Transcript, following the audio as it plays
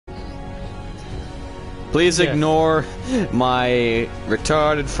Please ignore my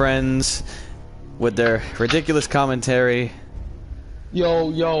retarded friends with their ridiculous commentary.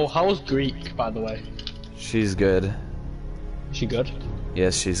 Yo, how's Greek, by the way? She's good. Is she good?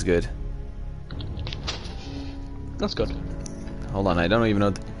 Yes, she's good. That's good. Hold on, I don't even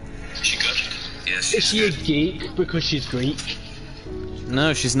know. Is she good? Yes, she's Is she good. A geek because she's Greek?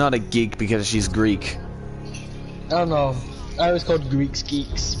 No, she's not a geek because she's Greek. I don't know. I was called Greeks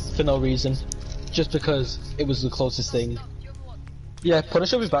geeks for no reason. Just because it was the closest thing. Yeah,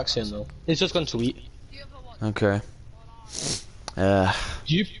 Punisher will be back soon though. He's just gone to eat. Okay. Do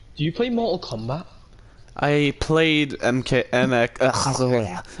you play Mortal Kombat? I played I played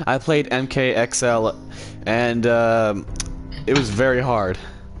MKXL, and it was very hard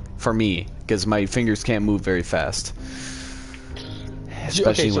for me because my fingers can't move very fast,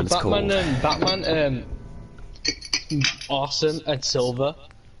 especially when it's cold. Batman, Awesome, and Silver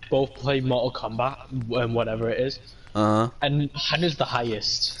both play Mortal Kombat, whatever it is. And Hannah's the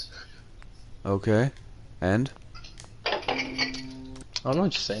highest. Okay, and I'm not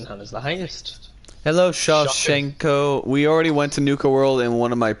just saying Hannah's the highest. Hello, Shawshanko. We already went to NUKAWORLD in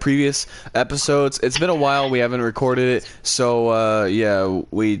one of my previous episodes. It's been a while. We haven't recorded it. So, yeah,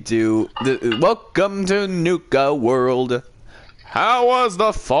 we do. Welcome to NUKAWORLD. How was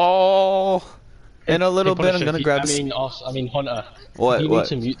the fall? In a little bit, I'm going to grab... I mean, Hunter. What? If you need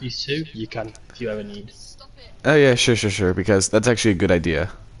to mute these two, you can, if you ever need. Oh, yeah, sure, because that's actually a good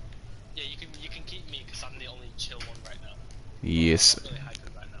idea. Yeah, you can keep me, because I'm the only chill one right now. Yes.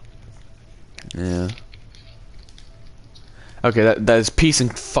 Yeah. Okay, that is peace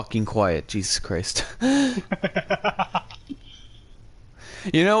and fucking quiet. Jesus Christ.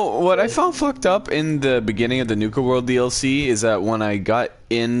 You know what I found fucked up in the beginning of the NUKAWORLD DLC is that when I got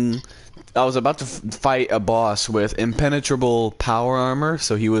in, I was about to fight a boss with impenetrable power armor,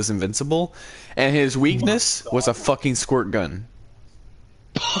 so he was invincible, and his weakness was a fucking squirt gun.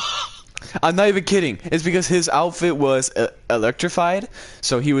 I'm not even kidding. It's because his outfit was electrified,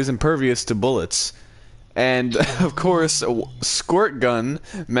 so he was impervious to bullets. And, of course, a squirt gun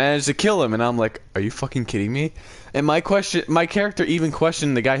managed to kill him, and I'm like, are you fucking kidding me? And my character even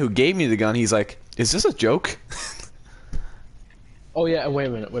questioned the guy who gave me the gun. He's like, is this a joke? Oh yeah, wait a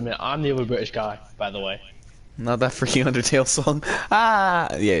minute. I'm the other British guy, by the way. Not that freaking Undertale song.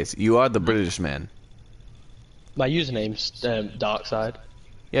 Ah, yes, you are the British man. My username's Darkside.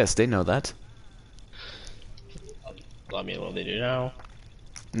 Yes, they know that. I mean, well, they do now.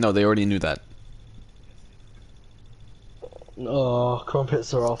 No, they already knew that. Oh,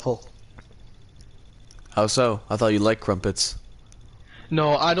 crumpets are awful. How so? I thought you liked crumpets.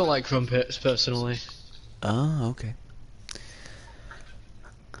 No, I don't like crumpets, personally. Oh, okay.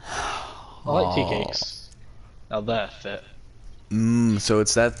 I like tea cakes. Now they're fit. So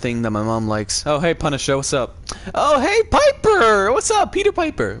it's that thing that my mom likes. Oh, hey, Punisher, what's up? Oh, hey, Piper! What's up, Peter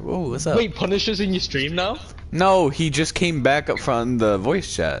Piper? Whoa, what's up? Wait, Punisher's in your stream now? No, he just came back up from the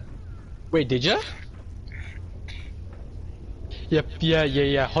voice chat. Wait, did ya? Yep,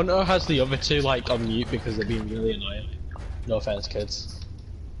 yeah. Hunter has the other two, like, on mute because they're being really annoying. No offense, kids.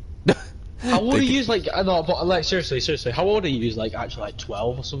 How old are you? Like, no, but, like, seriously, how old are you? Like, actually, like,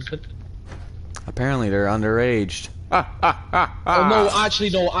 12 or something? Apparently, they're underaged. Oh, no,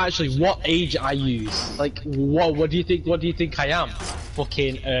 actually, what age I use? Like, what do you think I am?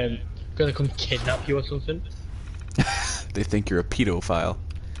 Fucking, gonna come kidnap you or something? They think you're a pedophile.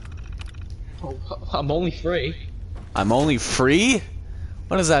 Oh, I'm only 3. I'm only free?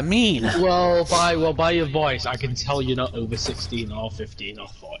 What does that mean? Well, by your voice, I can tell you're not over 16 or 15 or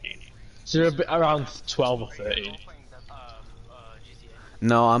 14. So you're around 12 or 13.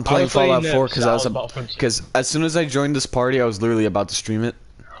 No, I'm playing Fallout 4 because as soon as I joined this party, I was literally about to stream it.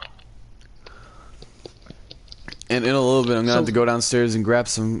 And in a little bit, I'm gonna have to go downstairs and grab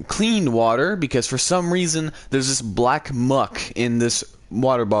some clean water because for some reason there's this black muck in this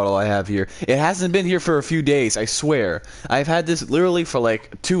water bottle I have here. It hasn't been here for a few days, I swear. I've had this literally for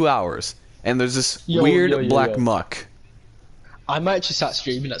like 2 hours, and there's this weird black muck. I might actually start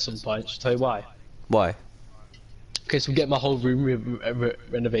streaming at some point. I'll tell you why. Why? Because we get my whole room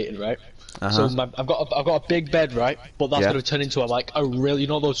renovated, right? So I've got a big bed, right? But that's gonna turn into a really, you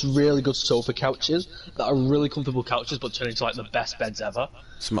know, those really good sofa couches that are really comfortable couches, but turn into like the best beds ever.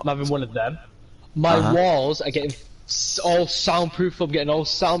 I'm having one of them. My walls are getting all soundproof. I'm getting all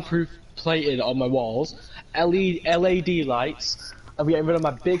soundproof plated on my walls. LED lights. I'm getting rid of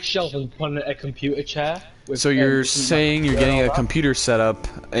my big shelf and putting a computer chair. So you're saying you're getting a computer set up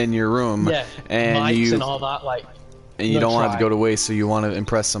in your room, and mics and all that, like. And you don't want it to go to waste, so you want to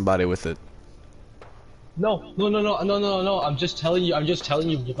impress somebody with it. No. I'm just telling you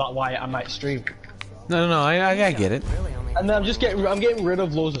about why I might stream. No, I get it. And then I'm getting rid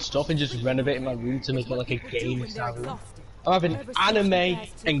of loads of stuff and just renovating my room to make it like a gaming style room. I'm having anime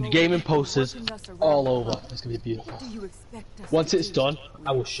and gaming posters all over. It's gonna be beautiful. Once it's done,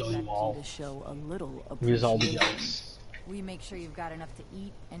 I will show you all. You'll all be jealous. We make sure you've got enough to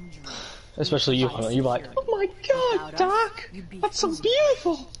eat and drink. Especially you, Hunter. You're like, oh my god, Doc! That's so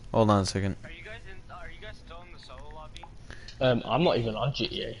beautiful! Hold on a second. Are you guys still in the solo lobby? I'm not even on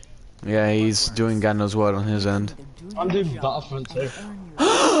GTA. Yeah, he's doing God knows what on his end. I'm doing Battlefront 2.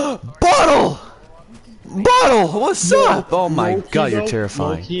 Bottle! Bottle! What's up? Oh my god, you're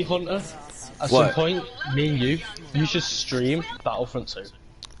terrifying. Low-key, Hunter. At some point, me and you should stream Battlefront 2.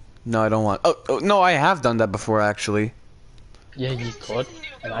 No, I don't want. Oh, no, I have done that before, actually. Yeah, you could,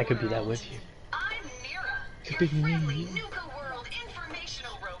 and I could be there with you. Could be me, you.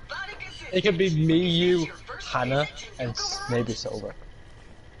 It could be me, you, Hannah, and maybe Silver.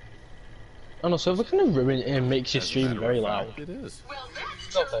 Oh no, Silver kind of ruin it and makes your stream very loud. It is.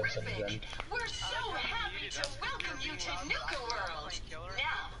 No thanks in the end. We're so happy to welcome you to NUKAWORLD.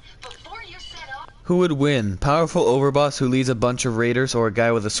 Now, before you set off. Who would win? Powerful overboss who leads a bunch of raiders, or a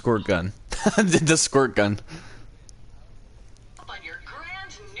guy with a squirt gun? The squirt gun. On your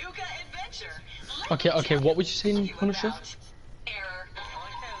grand Nuka adventure. Okay, what would you say, Punisher? Error.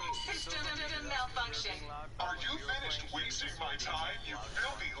 System malfunction. Are you finished wasting my time, you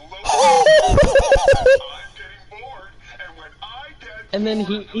filthy low? I'm getting bored, and when I get And then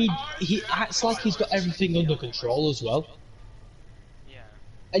he acts like he's got everything under control as well. Yeah.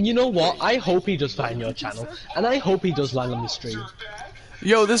 And you know what? I hope he does find your channel, and I hope he does land on the stream.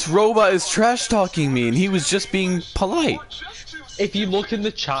 Yo, this robot is trash talking me, and he was just being polite. If you look in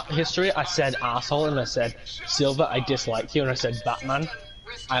the chat history, I said asshole, and I said Silver, I dislike you, and I said Batman,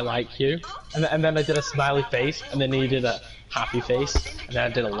 I like you, and then I did a smiley face, and then he did a happy face, and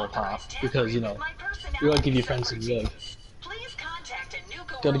then I did a love heart, because, you know, you gotta give your friends some love. Please contact a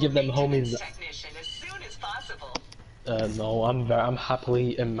NUKAWORLD Gotta give them homies. technician as soon as possible. No, I'm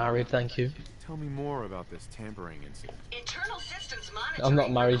happily married, thank you. Tell me more about this tampering incident. Internal systems monitoring. I'm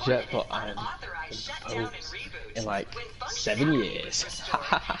not married yet, but I'm Authorized shutdown and proposed reboot. in like When function 7 happens, years.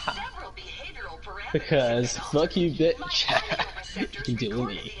 several behavioral parameters Because fuck you, bitch. you You can deal with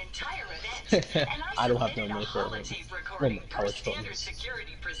me. I don't have no money for it. Well, my college fund.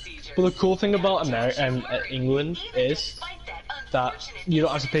 But the cool thing about England is that you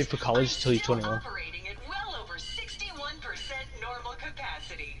don't have to pay for college until you're 21. Operating at well over 61% normal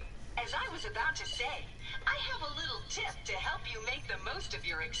capacity. As I was about to say, I have a little tip to help you make the most of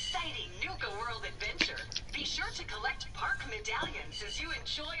your exciting NUKAWORLD adventure. Be sure to collect park medallions as you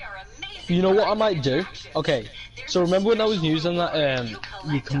enjoy our amazing. You know what I might do? Okay, so remember when I was using that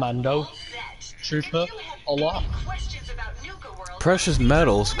the commando trooper a lot? Precious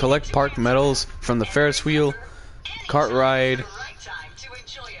metals. Collect park medals from the Ferris wheel, cart ride,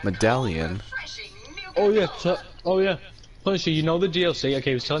 medallion. Oh yeah, Punisher, you know the DLC?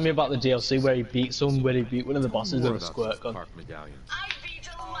 Okay, he was telling me about the DLC where he beat one of the bosses with a squirt gun. Park medallion. I'd be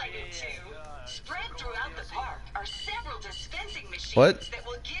delighted to. Spread throughout the park are several dispensing machines What? that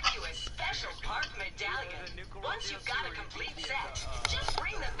will give you a special park medallion. Once you've got a complete set, just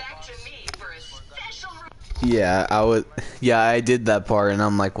bring them back to me for a special. Yeah, I did that part, and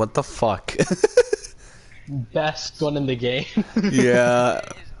I'm like, what the fuck? Best gun in the game. Yeah.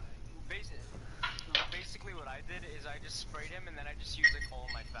 Basically what I did is I just sprayed him and then I just used like all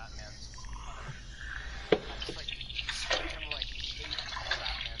my Batmans. Just like sprayed him like 8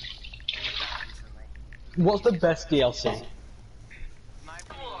 Batman recently. What's the best DLC? My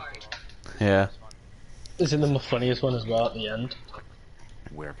opinion, Yeah. Isn't the funniest one as well at the end?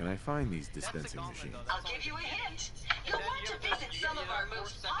 Where can I find these dispensing machines? I'll give you a hint. You'll want to visit some of our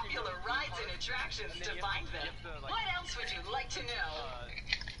most popular rides and attractions to find them. What else would you like to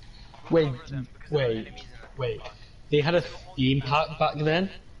know? Wait. They had a theme park back then?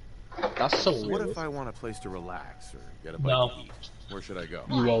 That's so What weird. if I want a place to relax or get a bite No. to eat? Where should I go?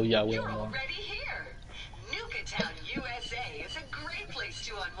 You all, yeah, we You're all know. already here. Nukatown, USA is a great place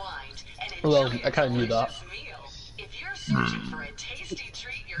to unwind and Well, enjoy I kinda knew a that. delicious meal. If you're searching for a tasty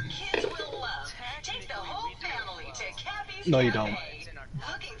treat your kids will love, take the whole family to Cappy's No, you Cafe.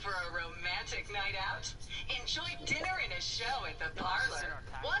 Looking for a romantic night out? Enjoy dinner and a show at the parlor.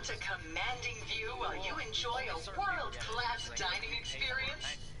 Want a commanding view while you enjoy a world-class dining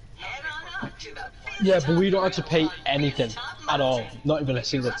experience? Head on up to the Yeah, but we don't have to pay anything at all. Not even a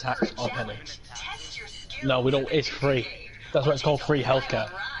single tax or penny. Test your skills No, we don't. It's free. That's why it's called free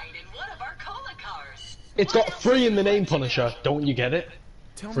healthcare. ride in one of our cola cars. It's got free in the name, Punisher. Don't you get it?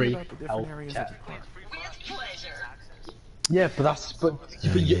 Tell Free me about the different areas of healthcare. the park. With pleasure. Yeah, but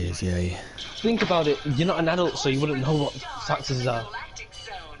you, Yeah. think about it. You're not an adult, so you wouldn't know what taxes are.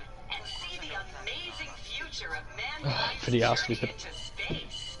 Pretty ass stupid.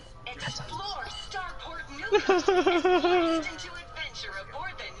 Explore Starport Nuka. Into adventure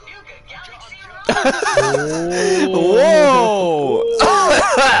aboard the Nuka Galaxy Rover. Whoa!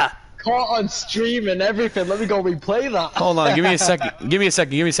 Caught on stream and everything. Let me go replay that. Hold on, give me a second. Give me a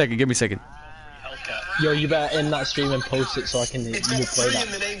second. Yo, you better end that stream and post it so I can It's got replay free that.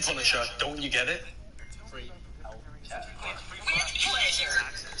 in the name, Punisher. Don't you get it?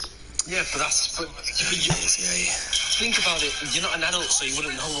 Yeah, but think about it. You're not an adult, so you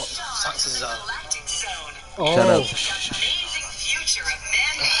wouldn't know what taxes are. Oh. Shut up.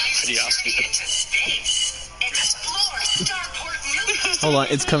 Pretty ass stupid. Hold on,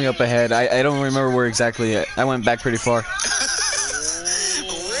 it's coming up ahead. I don't remember where exactly. I went back pretty far.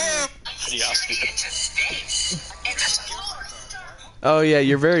 Pretty ass stupid. Oh yeah,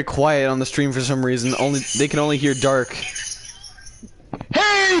 you're very quiet on the stream for some reason. They can only hear Dark.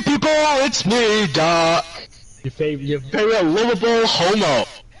 Hey people, it's me, Doc. Your very lovable homo.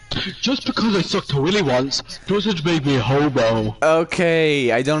 Just because I sucked a willy once doesn't make me homo.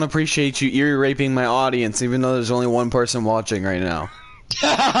 Okay, I don't appreciate you ear raping my audience, even though there's only one person watching right now.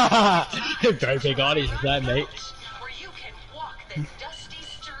 Very big audience there, mate. Where you can walk the dusty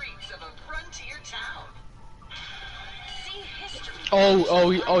streets of a frontier town. See history.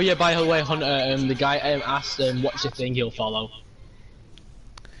 Oh yeah. By the way, Hunter, the guy asked what's your thing he'll follow.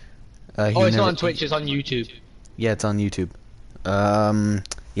 It's not on Twitch. It's on YouTube. Yeah, it's on YouTube.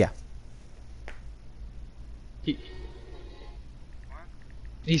 Yeah.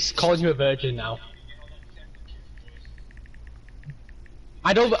 He's calling you a virgin now.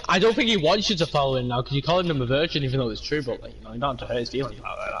 I don't think he wants you to follow him now because you're calling him a virgin, even though it's true. But like, you don't have to hurt his feelings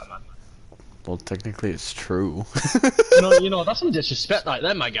about that, man. Well, technically, it's true. You know, that's some disrespect right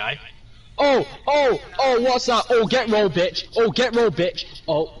there, my guy. Oh, what's that? Oh, get roll, bitch.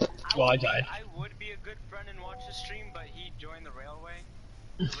 Oh, well, I died. I would be a good friend and watch the stream, but he joined the railroad,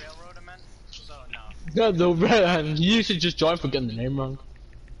 I meant. So no. You should just join for getting the name wrong.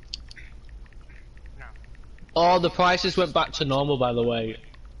 No. Oh, the prices went back to normal, by the way,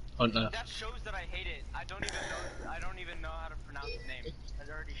 Hunter. That shows that I hate it. I don't even know how to pronounce the name. It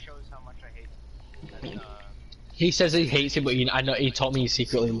already shows how much I hate it. And, He says he hates it, but I know he told me he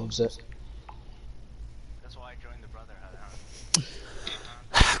secretly loves it. that's why I joined the Brotherhood.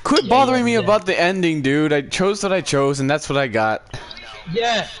 Quit bothering me about the ending, dude. I chose what I chose, and that's what I got.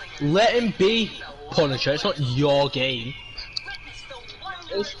 Yeah, let him be, Punisher. It's not your game.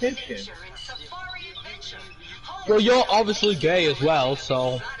 It's his game. Well, you're obviously gay as well,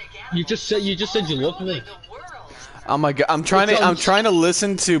 so you just said you love me. Oh my god, I'm trying to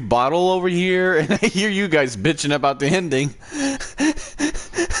listen to Bottle over here, and I hear you guys bitching about the ending. What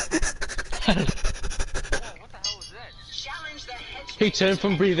the hell was that? He turned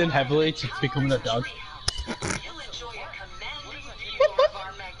from breathing heavily to becoming a dog.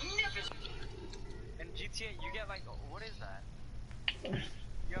 In GTA, you get like, what is that?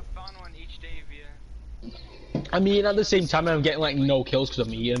 You have found one each day via. I mean, at the same time, I'm getting like no kills because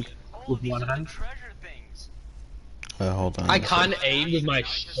I'm eating with one hand. Treasure things. Hold on. I can't aim with my gun.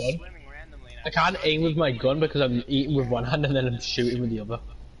 Swimming randomly. I can't aim with my gun because I'm eating with one hand and then I'm shooting with the other.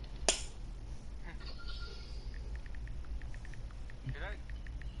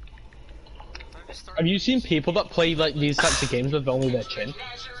 Have you seen people that play like these types of games with only their chin?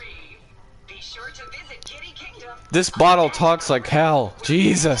 This bottle talks like hell.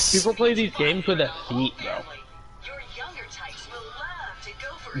 Jesus. People play these games with their feet, bro.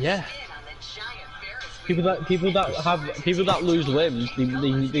 Yeah. People that lose limbs,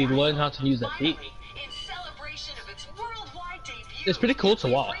 they learn how to use their feet. It's pretty cool to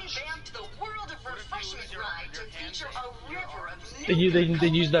watch. They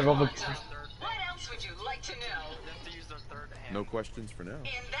use their other. No questions for now. In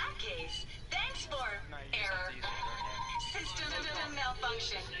that case, thanks for error. System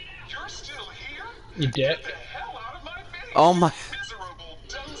malfunction. You're still here? You dick. Get the hell out of my face! Oh my. Miserable,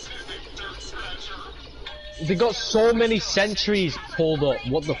 dumb-sniffing dirt scratcher. They got so many sentries pulled up.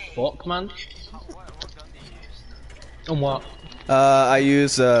 What the fuck, man? And what? I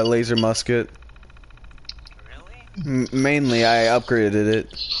use laser musket. Really? Mainly, I upgraded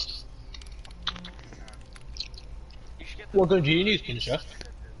it. What gun do you use, Punisher?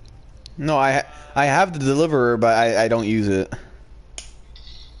 No, I have the deliverer, but I don't use it.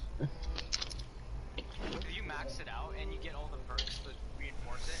 If you max it out and you get all the perks that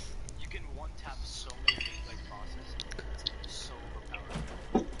reinforce it, you can one-tap so many things like bosses. It's so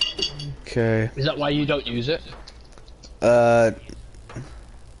overpowered. Okay. Is that why you don't use it?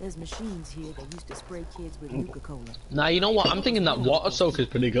 There's machines here that used to spray kids with Nuka-Cola. Nah, you know what? I'm thinking that water soaker is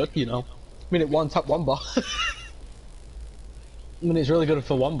pretty good, you know. I mean, it one-tap one boss. I mean, it's really good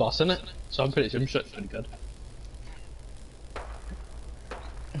for one boss, isn't it? So I'm pretty sure it's pretty good.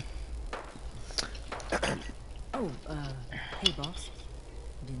 Oh, hey boss.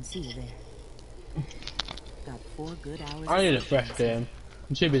 Didn't see you there. Got 4 good hours. I need a fresh game.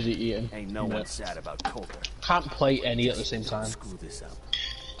 I'm too busy eating. Ain't no one sad about Coulter. Can't play any at the same time. Screw this up.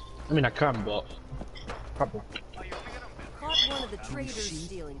 I mean, I can, but probably. Caught one of the traders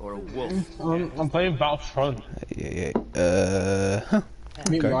stealing Or a food. wolf. I'm playing Battlefront. Yeah.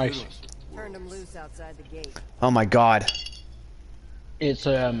 Meat Okay. rice. Turned him loose outside the gate. Oh my god. It's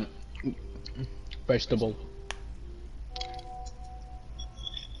vegetable.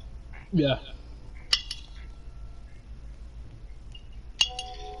 Yeah.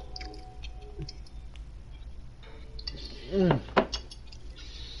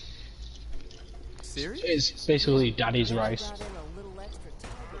 Serious? It's basically daddy's rice. Got in a little extra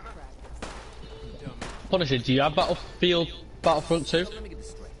target practice. Punisher, do you have Battlefront 2?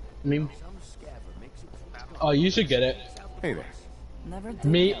 I mean, oh, you should get it. Hey there. Never did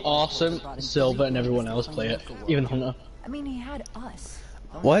Me, that. Awesome, Brought him Silver, and food. everyone else play it. Even Hunter. I mean, he had us.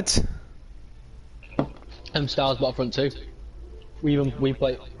 What? Star Wars Battlefront 2. We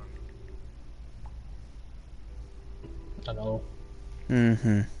play. I know.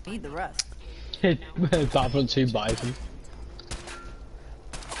 Mm-hmm. Feed the rest. Battlefront 2 buys him.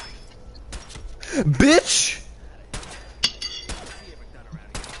 Bitch!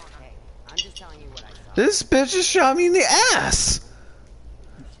 Hey, I'm just telling you what I saw. This bitch just shot me in the ass!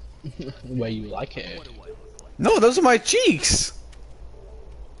 Where you like it. No, those are my cheeks!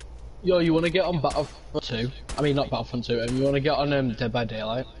 Yo, you wanna get on Battlefront 2? I mean, not Battlefront 2, you wanna get on Dead by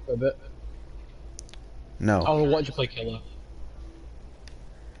Daylight for a bit? No. I wanna watch you play Killer.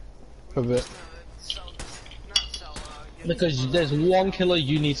 For a bit. Because there's one killer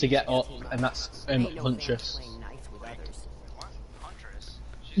you need to get up, and that's Ain't no Huntress. fan playing nice with others.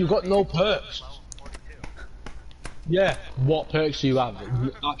 You got no perks. Yeah, what perks do you have?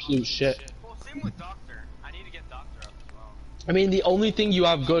 Absolute shit. Well, same with Doctor. I need to get Doctor up as well. I mean, the only thing you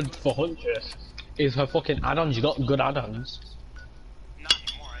have good for Huntress is her fucking add-ons. You got good add-ons. Not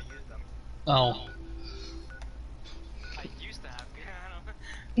anymore, I use them. Oh. I used to have good.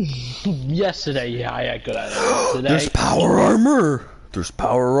 Yesterday, yeah, I had good add-ons. Today, There's power armor! There's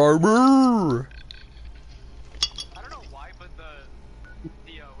power armor! I don't know why, but the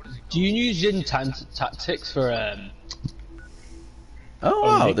what is it called? do you use Yin tactics for Oh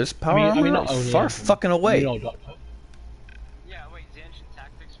wow, Oni? there's power I mean, armor not Oni, far I mean, fucking away. You know, Doctor. Yeah, wait, Zanchin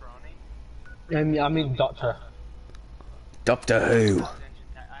Tactics for Oni? I mean, Doctor. Doctor Who. I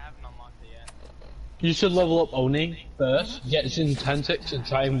haven't unlocked it yet. You should level up Oni first, get Yin tactics, and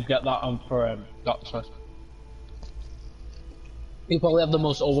try and get that on for Doctor. You probably have the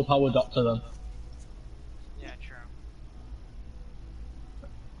most overpowered Doctor then. Yeah, true.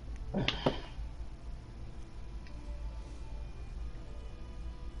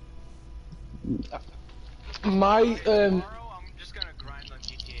 My Tomorrow, I'm just gonna grind on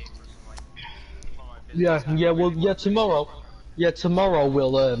GTA for some, like, for my business. tomorrow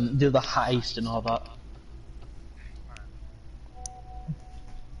we'll do the heist and all that.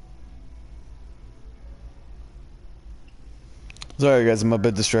 Sorry guys, I'm a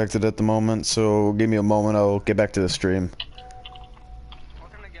bit distracted at the moment, so give me a moment, I'll get back to the stream. We're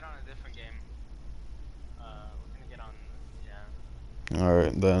gonna get on a different game. We're gonna get on, yeah.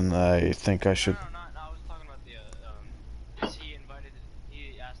 Alright, then I think I should... No, I was talking about the,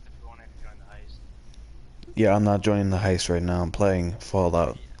 he asked if we wanted to join the heist. Yeah, I'm not joining the heist right now, I'm playing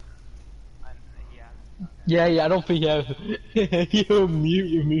Fallout. Yeah. Yeah, I don't think you're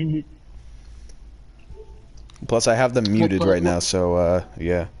mute. Plus I have them muted right now, so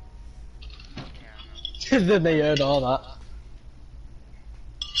yeah. Then they heard all that.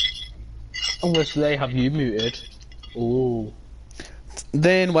 Unless they have you muted. Ooh.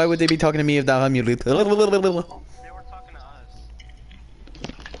 Then why would they be talking to me if I'm muted? They were talking to us.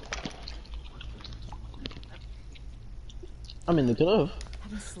 I mean, they could have.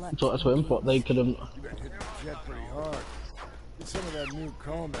 Haven't slept. Taught us swim, but they could have. You got hit the jet pretty hard. Get some of that new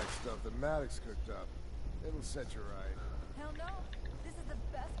Comex stuff that Maddox cooked up. It'll set you right. Hell no. This is the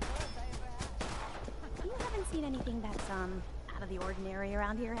best buzz I ever had. You haven't seen anything that's, out of the ordinary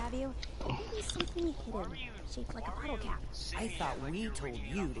around here, have you? Maybe something hidden, shaped like a bottle cap. I thought we told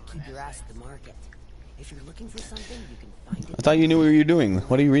you to keep your ass at the market. If you're looking for something, you can find it. I thought you knew what you were doing.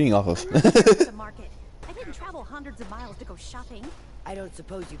 What are you reading off of? The market. I didn't travel hundreds of miles to go shopping. I don't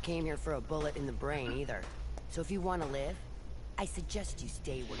suppose you came here for a bullet in the brain either. So if you want to live, I suggest you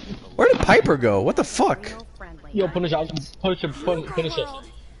stay where you belong. Where did Piper go? What the fuck? Yo, Punisher, Punisher. NUKAWORLD.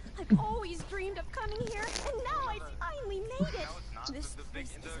 I've always dreamed of coming here, and now I finally made it. This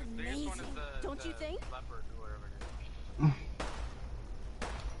place is amazing, don't you think?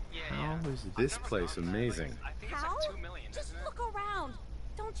 How is this place amazing? How? Just look around.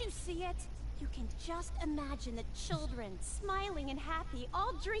 Don't you see it? You can just imagine the children smiling and happy,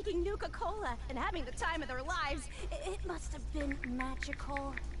 all drinking Nuka-Cola and having the time of their lives. It must have been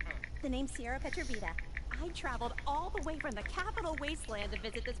magical. The name's Sierra Petrovita. I traveled all the way from the capital wasteland to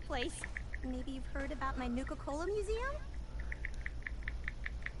visit this place. Maybe you've heard about my Nuka-Cola museum?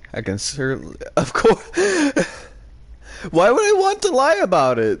 I can certainly... Of course... Why would I want to lie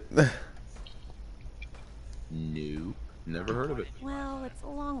about it? No, never heard of it. Well, it's a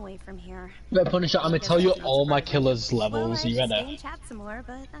long way from here. But Punisher, I'm gonna tell you all my killer's Well, levels. I You just ready? stay and chat some more,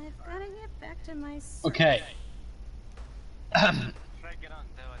 but I've gotta get back to my Okay.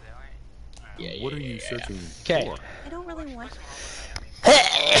 What are you searching Okay. for? I don't really want.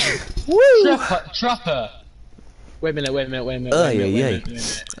 Woo! Trapper. Wait a minute. Wait a minute.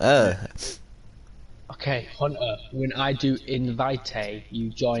 Okay, Hunter. When I do invite A, you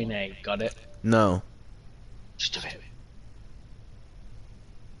join A. Got it? No. Just do it.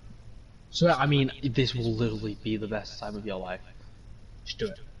 So I mean, this will literally be the best time of your life. Just do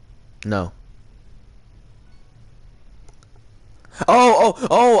it. No.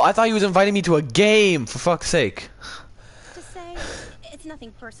 Oh! I thought he was inviting me to a game. For fuck's sake. To say, it's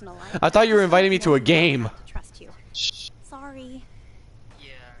nothing personal. I thought you were inviting me to a game. Trust you. Sorry.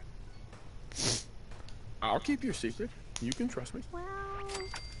 I'll keep your secret. You can trust me. Well,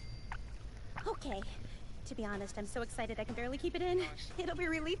 okay. To be honest, I'm so excited I can barely keep it in. It'll be a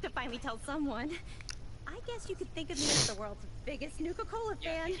relief to finally tell someone. I guess you could think of me as the world's biggest Nuka-Cola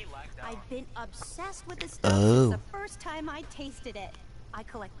fan. I've been obsessed with this stuff since the first time I tasted it. I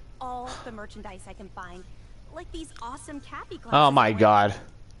collect all the merchandise I can find, like these awesome Cappy glasses. Oh my god.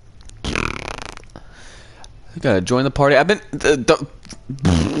 I gotta join the party. I've been...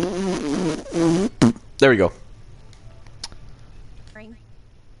 There we go.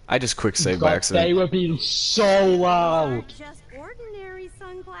 I just quick saved by accident. They were being so loud.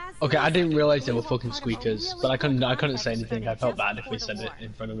 Okay, I didn't realize they were fucking squeakers, but I couldn't say anything. I felt bad if we said it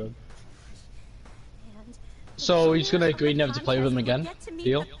in front of them. So he's gonna agree never to play with them again.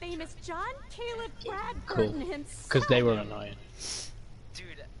 Deal? Cool. Because they were annoying.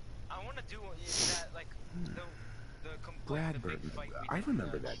 Dude, I want to do that like the Bradburn. I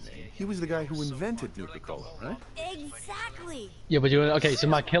remember that name. He was the guy who invented Nuka-Cola, right? Exactly. Yeah, but okay. So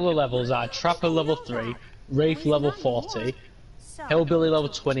my killer levels are Trapper level 3, Wraith level 40, Hillbilly level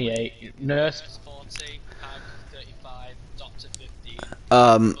 28, Nurse 40, Hag 35, Doctor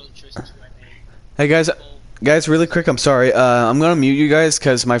 15. Hey guys, really quick. I'm sorry. I'm gonna mute you guys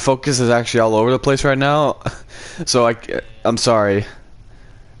because my focus is actually all over the place right now. So I'm sorry.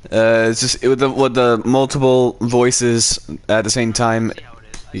 It's just with the multiple voices at the same time.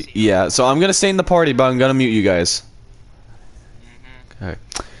 Yeah, so I'm gonna stay in the party, but I'm gonna mute you guys. Okay.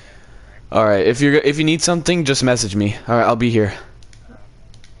 All right. If you need something, just message me. All right, I'll be here.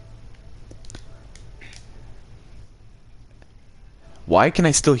 Why can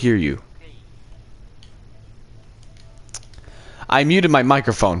I still hear you? I muted my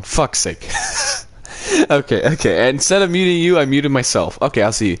microphone. Fuck's sake. Okay. Instead of muting you, I muted myself. Okay,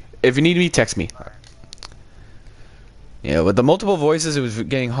 I'll see you. If you need me, text me. Right. Yeah, with the multiple voices, it was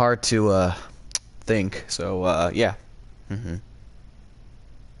getting hard to think. So yeah.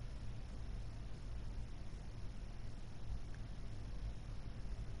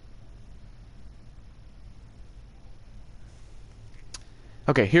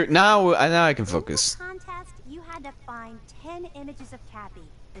 Okay, here now I can focus. In the contest, you had to find 10 images of Cappy,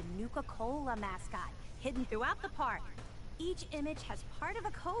 the Nuka-Cola mascot, hidden throughout the park. Each image has part of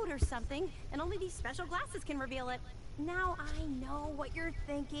a code or something, and only these special glasses can reveal it. Now I know what you're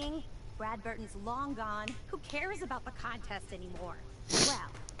thinking. Brad Burton's long gone. Who cares about the contest anymore?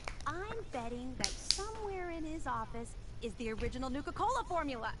 Well, I'm betting that somewhere in his office is the original Nuka-Cola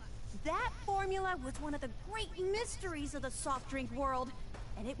formula. That formula was one of the great mysteries of the soft drink world,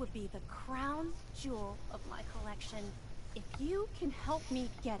 and it would be the crown jewel of my collection. If you can help me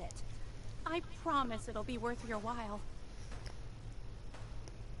get it, I promise it'll be worth your while.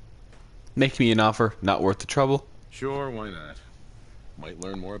 Make me an offer, not worth the trouble. Sure, why not? Might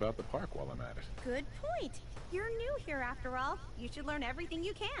learn more about the park while I'm at it. Good point. You're new here after all. You should learn everything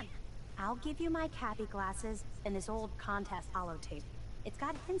you can. I'll give you my Cappy glasses and this old contest holotape. It's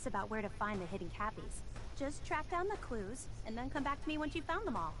got hints about where to find the hidden Cappies. Just track down the clues and then come back to me once you've found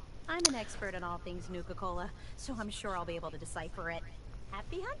them all. I'm an expert in all things Nuka-Cola, so I'm sure I'll be able to decipher it.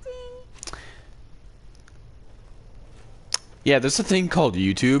 Happy hunting! Yeah, there's a thing called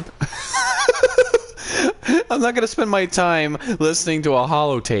YouTube. I'm not gonna spend my time listening to a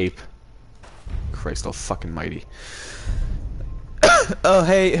holotape. Christ all fucking mighty. Oh,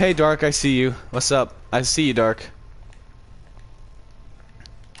 hey, Dark, I see you. What's up? I see you, Dark.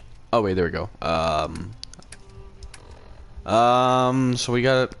 Oh, wait, there we go. So we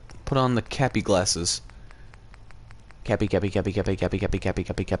gotta put on the cappy glasses. Cappy.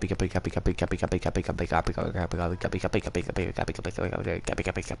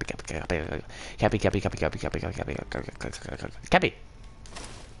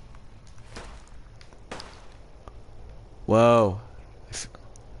 Whoa.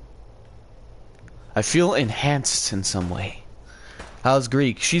 I feel enhanced in some way. How's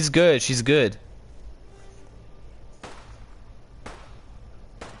Greek? She's good, she's good.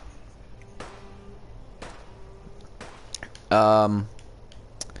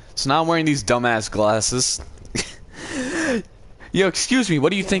 So now I'm wearing these dumbass glasses. Yo, excuse me,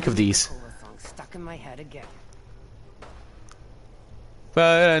 what do you think of these? Stuck in my head again.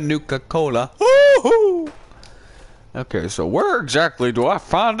 Nuka-Cola. Woohoo! Okay, so where exactly do I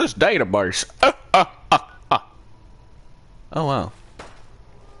find this database? Oh wow.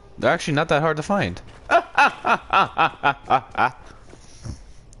 They're actually not that hard to find.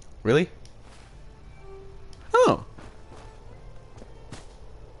 Really? Oh.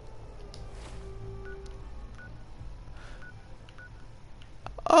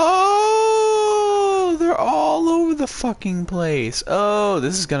 Oh, they're all over the fucking place. Oh,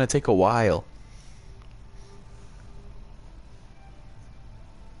 this is gonna take a while.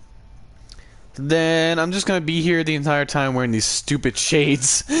 Then I'm just gonna be here the entire time wearing these stupid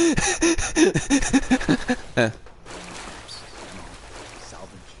shades.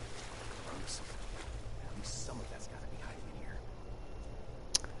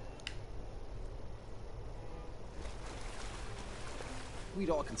 We'd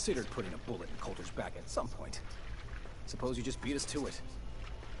all considered putting a bullet in Coulter's back at some point. Suppose you just beat us to it.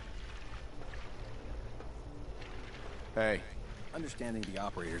 Hey, understanding the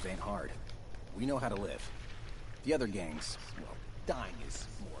operators ain't hard. We know how to live. The other gangs, well, dying is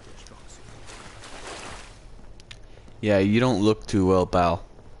more their strong suit. Yeah, you don't look too well, pal.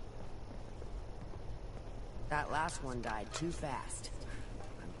 That last one died too fast.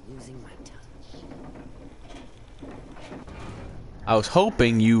 I'm losing my tongue. I was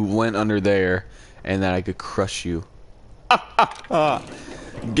hoping you went under there and that I could crush you.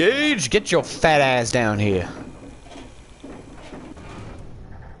 Gage, get your fat ass down here.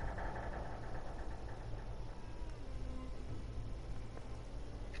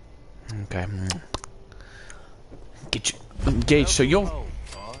 Okay. Get you, Gage. So you'll.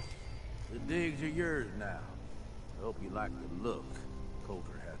 Boss. The digs are yours now. I hope you like the look.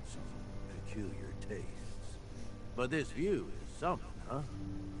 Coulter had some peculiar tastes, but this view is something, huh?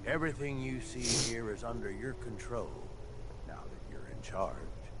 Everything you see here is under your control. Now that you're in charge.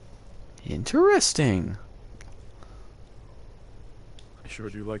 Interesting. I sure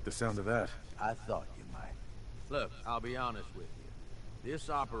do like the sound of that. I thought you might. Look, I'll be honest with you. This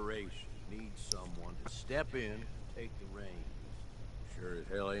operation needs someone to step in and take the reins. Sure as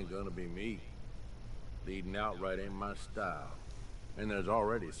hell ain't gonna be me. Leading outright ain't my style. And there's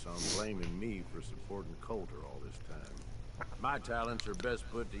already some blaming me for supporting Coulter all this time. My talents are best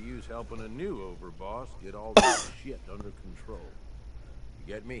put to use helping a new overboss get all this shit under control. You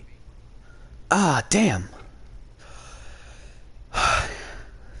get me? Ah, damn.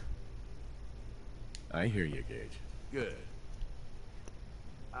 I hear you, Gage. Good.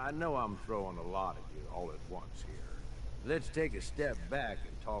 I know I'm throwing a lot at you all at once here. Let's take a step back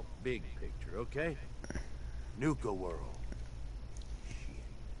and talk big picture, okay? NUKAWORLD. Shit.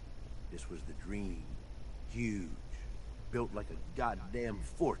 This was the dream. Huge. Built like a goddamn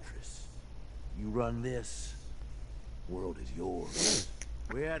fortress. You run this, world is yours.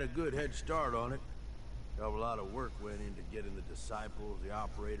 We had a good head start on it. A lot of work went into getting the disciples, the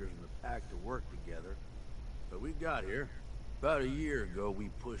operators, and the pack to work together. But we got here. About a year ago, we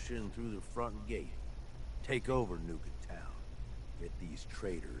push in through the front gate. Take over Nuka Town. Get these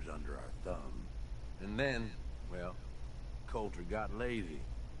traitors under our thumb. And then, well, Coulter got lazy.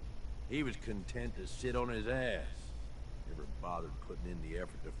 He was content to sit on his ass. Never bothered putting in the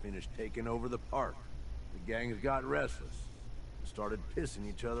effort to finish taking over the park. The gangs got restless and started pissing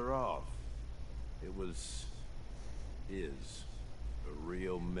each other off. It is a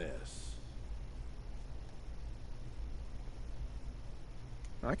real mess.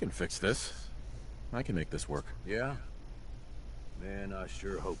 I can fix this. I can make this work. Yeah? Man, I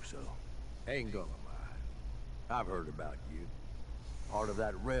sure hope so. Ain't gonna lie. I've heard about you. Part of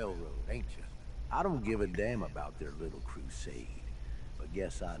that railroad, ain't you? I don't give a damn about their little crusade. But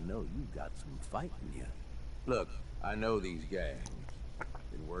guess I know you got some fight in you. Look, I know these gangs.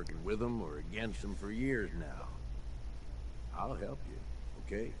 Been working with them or against them for years now. I'll help you,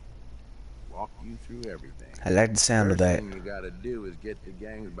 okay? Walk you through everything. I like the sound of that. First thing you gotta do is get the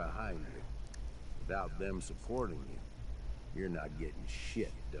gangs behind you. Without them supporting you, you're not getting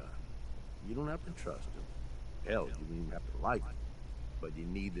shit done. You don't have to trust them. Hell, you don't even have to like them. But you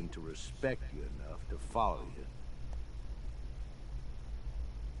need them to respect you enough to follow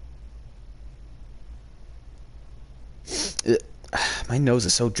you. My nose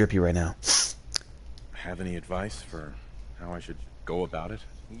is so drippy right now. Have any advice for how I should go about it?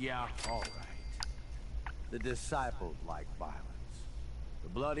 Yeah, all right. The disciples like violence. The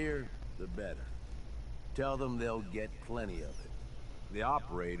bloodier, the better. Tell them they'll get plenty of it. The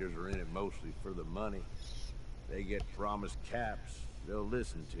operators are in it mostly for the money. They get promised caps, they'll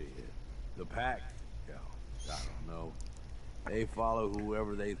listen to you. The pack, hell, I don't know. They follow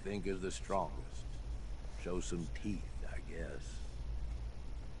whoever they think is the strongest. Show some teeth, I guess.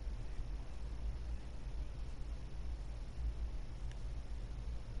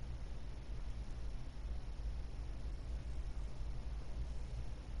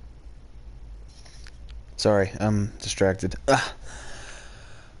 Sorry, I'm distracted.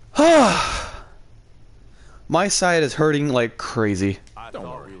 My side is hurting like crazy. Don't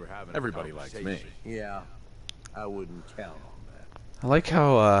worry, everybody likes me. Yeah, I wouldn't count on that. I like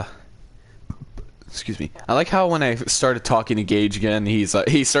how, excuse me. I like how when I started talking to Gage again, he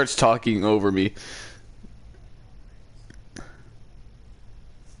starts talking over me.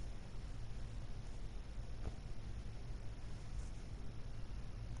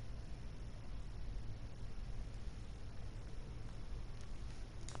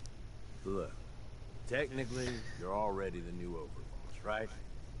 Look, technically, you're already the new overboss, right?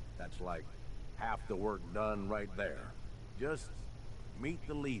 That's like half the work done right there. Just meet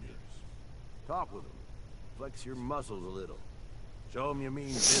the leaders. Talk with them. Flex your muscles a little. Show them you mean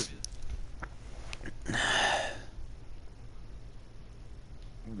business.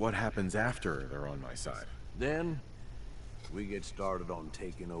 What happens after they're on my side? Then, we get started on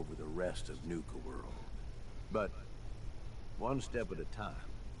taking over the rest of NUKAWORLD. But, one step at a time.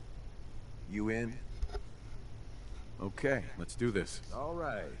 You in? Okay, let's do this. All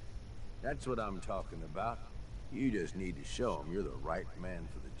right. That's what I'm talking about. You just need to show them you're the right man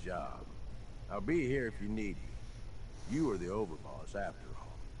for the job. I'll be here if you need me. You are the overboss after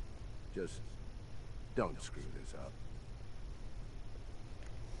all. Just don't screw this up.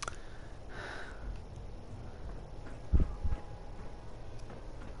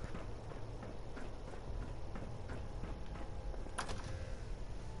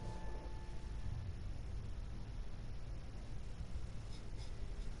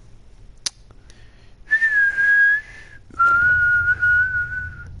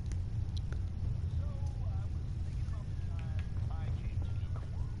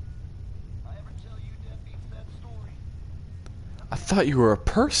 I thought you were a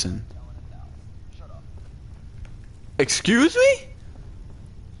person. Excuse me?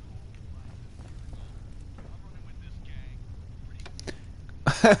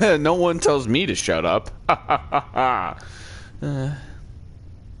 No one tells me to shut up.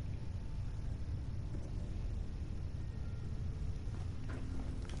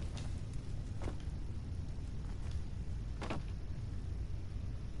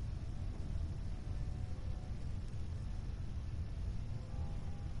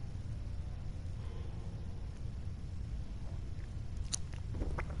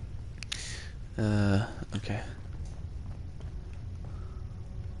 Okay.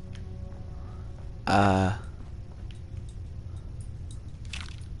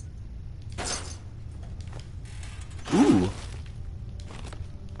 Ooh.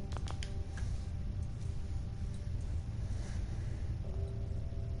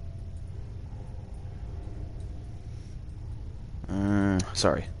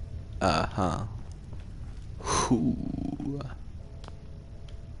 Sorry. Uh-huh. Ooh.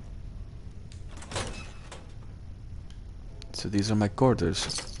 So these are my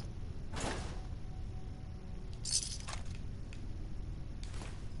quarters.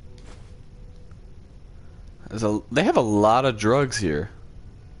 They have a lot of drugs here.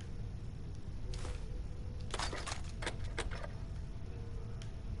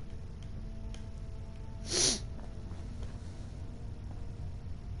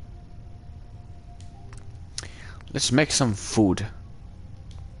 Let's make some food.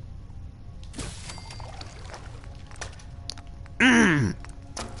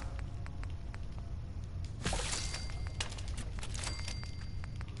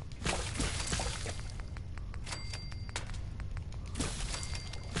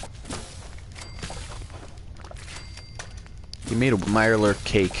 He made a Mirelurk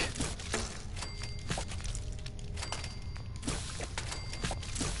cake.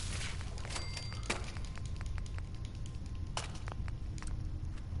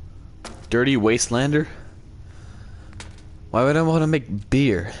 Dirty Wastelander? Why would I want to make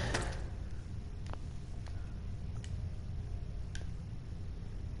beer?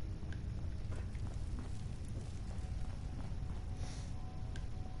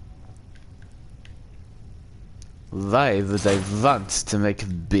 Why would I want to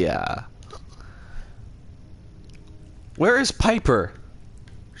make beer? Where is Piper?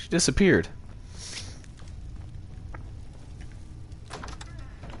 She disappeared.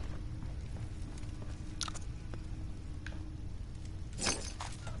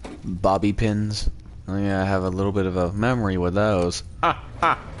 Bobby pins. Oh yeah, I have a little bit of a memory with those. Ah,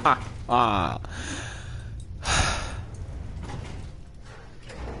 ah, ah, ah.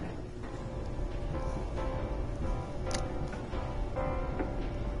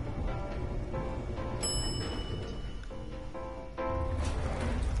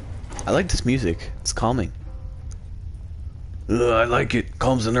 I like this music. It's calming. Ugh, I like it.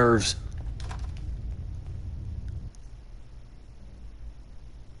 Calms the nerves.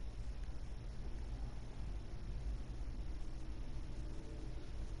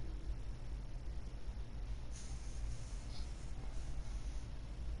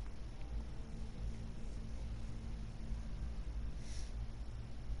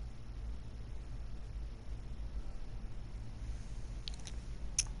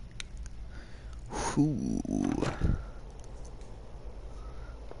 Ooh.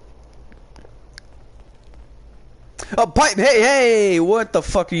 Oh, Pipe! Hey, hey! What the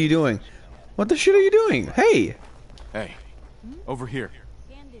fuck are you doing? What the shit are you doing? Hey! Hey, over here.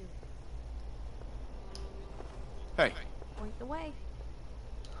 Can do. Hey, Point the way.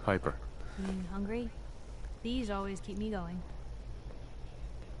 Piper. Hungry? These always keep me going.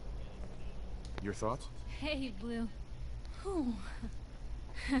 Your thoughts? Hey, Blue. Whew.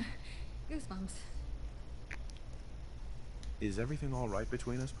 Goosebumps. Is everything all right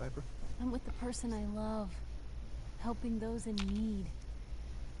between us, Piper? I'm with the person I love. Helping those in need.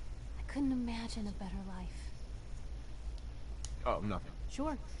 I couldn't imagine a better life. Oh, nothing.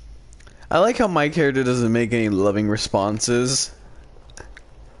 Sure. I like how my character doesn't make any loving responses.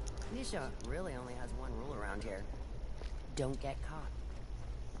 Nisha really only has one rule around here. Don't get caught.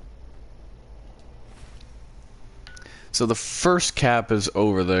 So the first cap is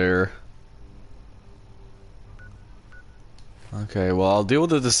over there. Okay, well, I'll deal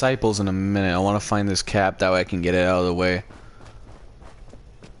with the disciples in a minute. I want to find this cap, that way I can get it out of the way.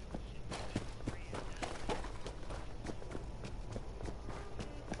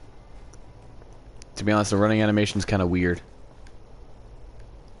 To be honest, the running animation is kind of weird.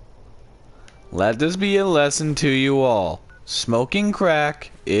 Let this be a lesson to you all. Smoking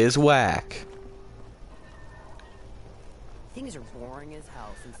crack is whack. Things are boring as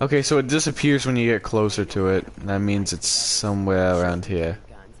hell since Okay, so it disappears when you get closer to it. That means it's somewhere around here.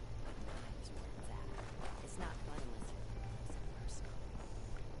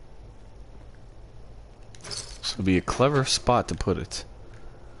 This would be a clever spot to put it.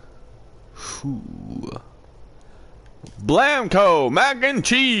 Whew. Blamco mac and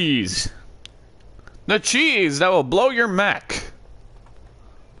cheese. The cheese that will blow your Mac.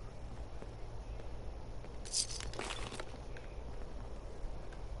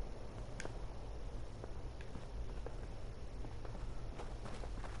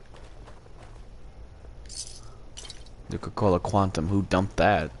 Nuka-Cola Quantum, who dumped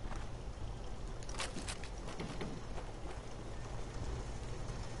that?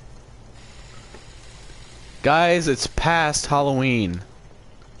 Guys, it's past Halloween.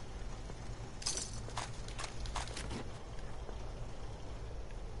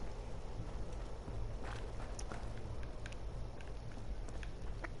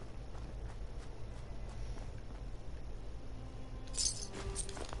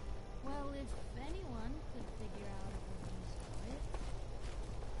 Well, if anyone could figure out a way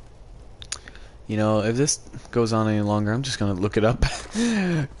to You know, if this goes on any longer, I'm just gonna look it up.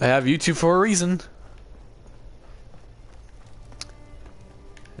 I have YouTube for a reason.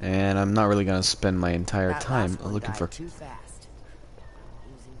 And I'm not really gonna spend my entire time looking for... too fast.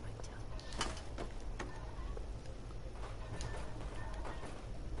 Losing my tongue.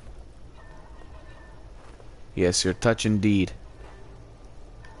 Yes, your touch indeed.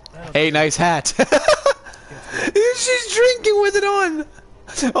 Hey, nice hat. She's drinking with it on.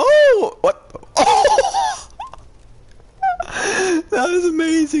 Oh, what? Oh, that is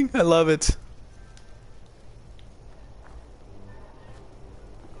amazing. I love it.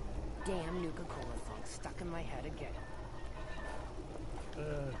 Damn Nuka-Cola song stuck in my head again.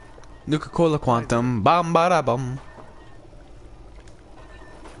 Nuka-Cola Quantum. Bam bada bum.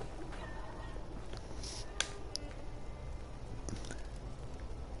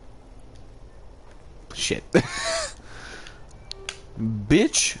 Shit.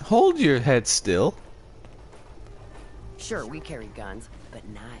 Bitch, hold your head still. Sure, we carry guns, but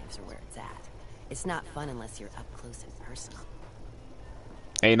knives are where it's at. It's not fun unless you're up close and personal.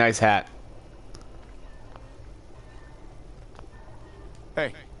 Hey, nice hat.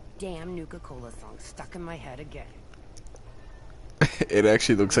 Hey. Damn Nuka-Cola song stuck in my head again. It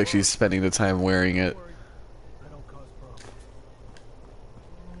actually looks like she's spending the time wearing it.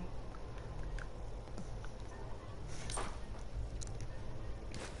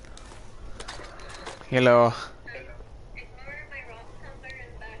 Hello.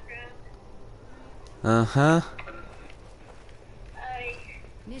 Uh-huh.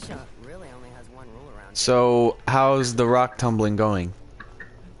 Nisha really only has one rule around. So, how's the rock tumbling going?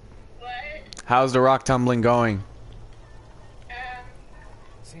 What? How's the rock tumbling going?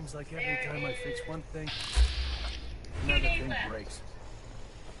 Seems like every time I fix one thing, another thing breaks.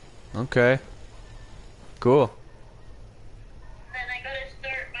 Okay. Cool. Then I gotta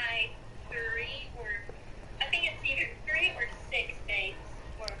start my 3 or 6 days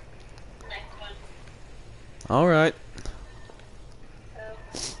for the next one. Alright.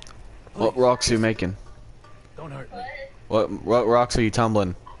 So, What rocks are you making? Don't hurt me. What rocks are you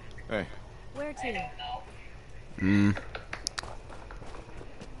tumbling? Hey. Where to?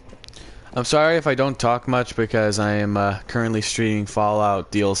 I'm sorry if I don't talk much because I am currently streaming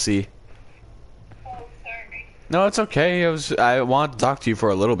Fallout DLC. oh, sorry. No, it's okay. I want to talk to you for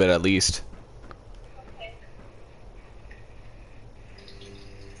a little bit at least. Okay.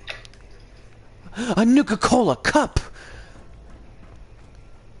 A Nuka-Cola cup!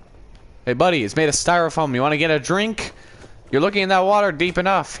 Hey buddy, it's made of styrofoam. You want to get a drink? You're looking in that water deep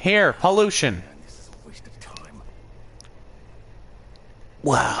enough. Here, pollution. Man, this is a waste of time.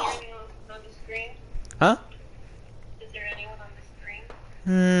 Wow. Is there anyone on the screen? Huh? Is there anyone on the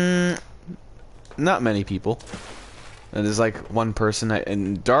screen? Not many people. And there's like one person,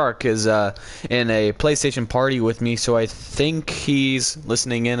 and Dark is in a PlayStation party with me, so I think he's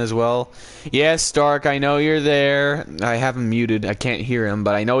listening in as well. Yes, Dark, I know you're there. I have him muted. I can't hear him,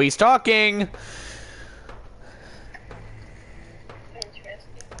 but I know he's talking.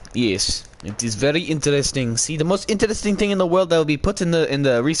 Yes, it is very interesting. See, the most interesting thing in the world that will be put in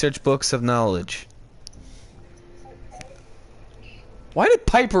the research books of knowledge. Why did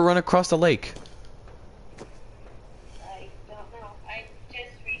Piper run across the lake? I don't know. I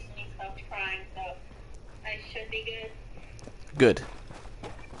just recently stopped crying, so I should be good. Good.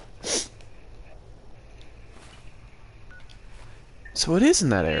 So it is in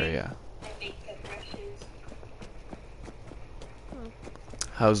that area. I make the brushes.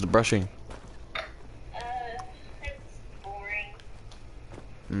 How's the brushing? It's boring.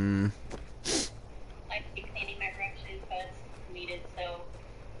 I keep cleaning my brushes, but it's needed, so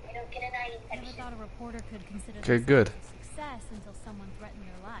I don't get an eye Never infection. thought a reporter could consider Okay, this good. a success until someone threatened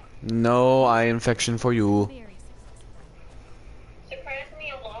their life. No eye infection for you. Very successful. Surprisingly,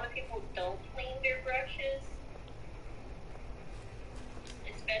 a lot of people don't clean their brushes,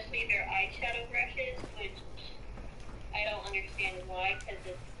 especially their eyeshadow brushes, which I don't understand why, because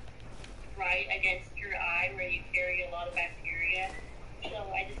it's right against your eye where you carry a lot of bacteria. So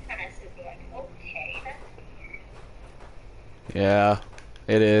I just kind of sit there like, okay, that's weird. Yeah,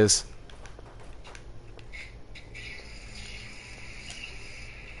 it is.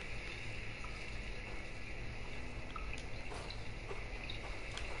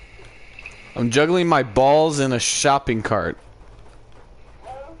 I'm juggling my balls in a shopping cart.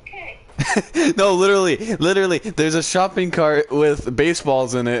 Okay. No, literally, there's a shopping cart with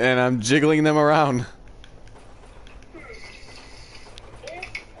baseballs in it, and I'm jiggling them around. This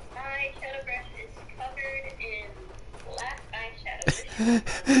eyeshadow brush is covered in black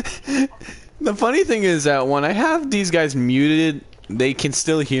eyeshadow. The funny thing is that when I have these guys muted, they can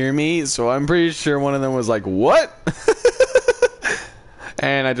still hear me, so I'm pretty sure one of them was like, "What?"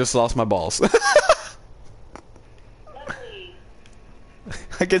 And I just lost my balls.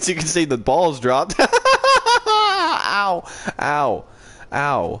 I guess you can say the balls dropped. Ow, ow,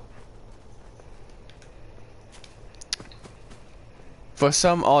 ow. For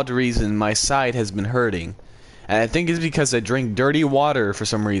some odd reason, my side has been hurting. And I think it's because I drink dirty water for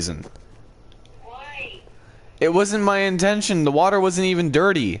some reason. Why? It wasn't my intention. The water wasn't even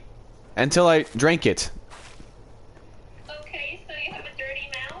dirty until I drank it. Okay, so you have a dirty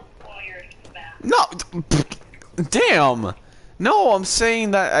mouth while you're in the bath. No, damn. No, I'm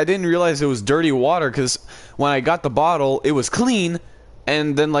saying that I didn't realize it was dirty water because when I got the bottle, it was clean,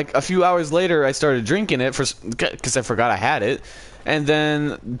 And then like a few hours later, I started drinking it because I forgot I had it, and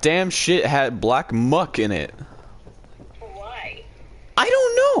then damn shit had black muck in it. Why? I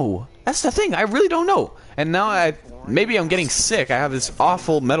don't know. That's the thing. I really don't know. And now maybe I'm getting sick. I have this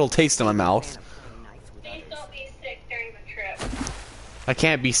awful metal taste in my mouth. Please don't be sick during the trip. I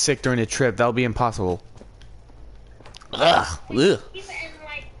can't be sick during a trip. That'll be impossible. Ugh. Ugh. Keep it in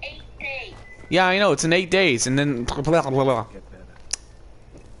like 8 days. Yeah, I know. It's in 8 days, and then blah, blah, blah, blah.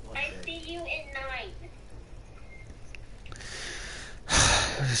 I see you in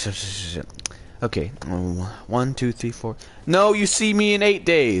 9. Okay. 1, 2, 3, 4. No, you see me in 8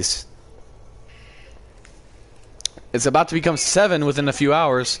 days. It's about to become 7 within a few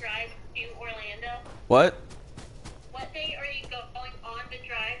hours. Drive to Orlando. What? What day are you going on the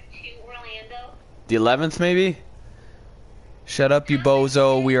drive to Orlando? The 11th, maybe? Shut up, you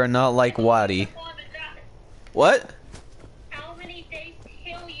bozo. We are not like Waddy. What? How many days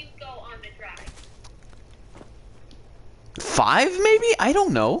till you go on the drive? 5, maybe? I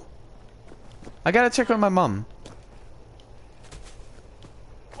don't know. I gotta check with my mom.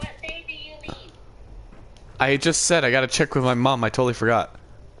 What day do you leave? I just said I gotta check with my mom. I totally forgot.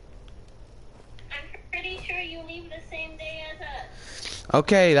 I'm pretty sure you leave the same day as us.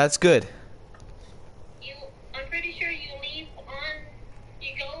 Okay, that's good. I'm pretty sure you leave on.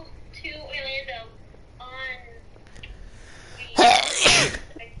 You go to Orlando on. I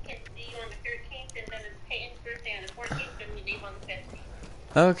can see you on the 13th, and then it's Peyton's birthday on the 14th, and you leave on the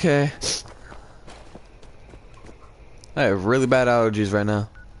 15th. Okay. I have really bad allergies right now.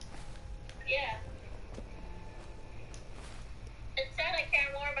 Yeah. It's sad I care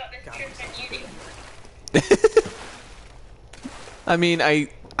more about this trip than you do. I mean, I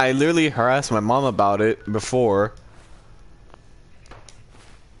literally harassed my mom about it before.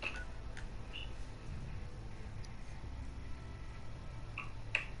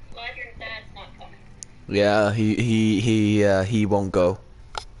 Glad your dad's not coming. Yeah, he won't go.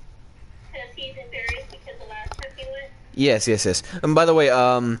 Because he's embarrassed because the last trip he went. Yes. And by the way,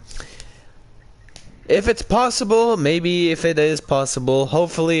 if it's possible, maybe if it is possible,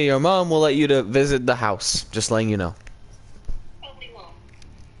 hopefully your mom will let you to visit the house. Just letting you know. Probably won't.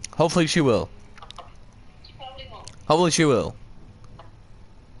 Hopefully she will. She probably won't. Hopefully she will.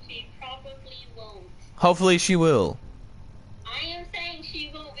 She probably won't. Hopefully she will. I am saying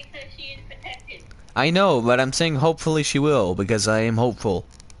she won't because she is protected. I know, but I'm saying hopefully she will because I am hopeful.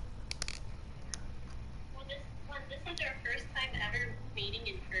 Well, this is our first time ever meeting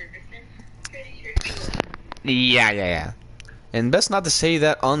in person. Pretty sure she will. Yeah. And best not to say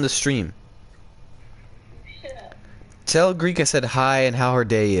that on the stream. Shut up. Tell Greek I said hi and how her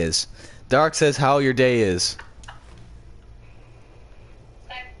day is. Dark says how your day is.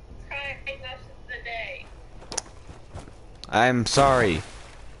 I'm crying most of the day. I'm sorry.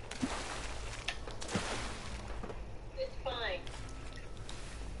 It's fine.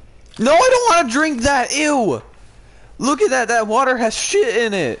 No, I don't want to drink that. Ew. Look at that. That water has shit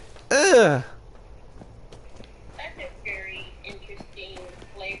in it. Ugh. That's a very interesting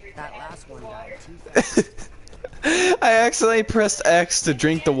flavor to That have last in one water. died too fast. I accidentally pressed X to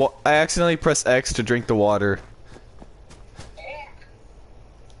drink the I accidentally pressed X to drink the water.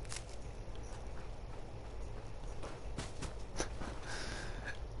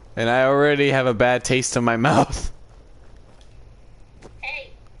 And I already have a bad taste in my mouth.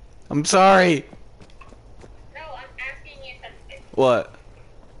 Hey, I'm sorry. no, I'm asking you something. What?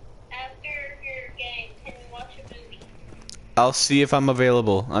 After your game, can you watch a movie? I'll see if I'm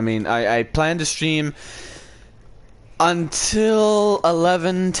available. I mean, I plan to stream until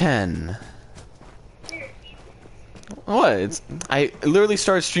 11:10. What? I literally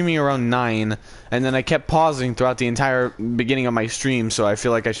started streaming around 9, and then I kept pausing throughout the entire beginning of my stream, so I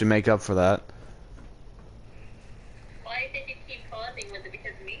feel like I should make up for that. Why did you keep pausing? Was it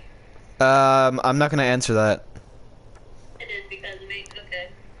because of me? I'm not gonna answer that. It is because of me.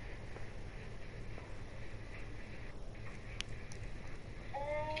 Okay.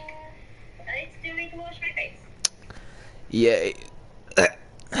 I still need to wash my face. Yay.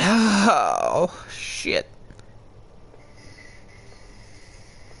 Oh, shit.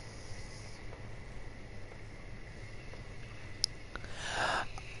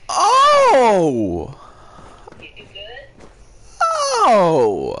 Oh! You good?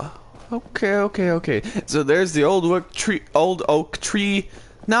 Oh! Okay. So there's the old oak tree.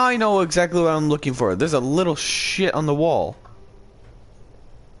 Now I know exactly what I'm looking for. There's a little shit on the wall.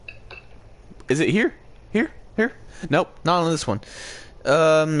 Is it here? Here? Nope, not on this one.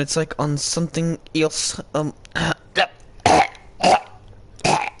 It's like on something else.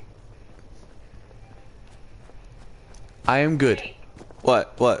 I am good.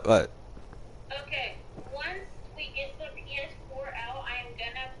 What? Okay, once we get the PS4 out, I'm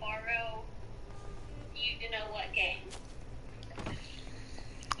gonna borrow you to know what game.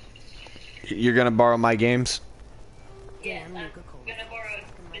 You're gonna borrow my games? Yes, I'm gonna borrow a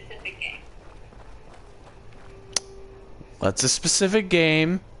specific game. What's a specific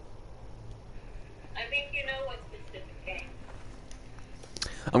game? I think you know what specific game.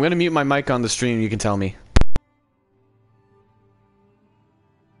 I'm gonna mute my mic on the stream, you can tell me.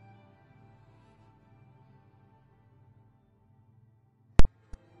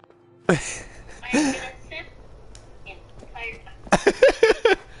 I'm gonna sip the entire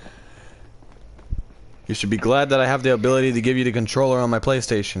time. You should be glad that I have the ability to give you the controller on my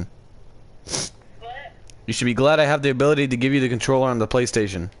PlayStation. What? You should be glad I have the ability to give you the controller on the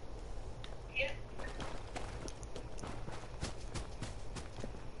PlayStation. Yep.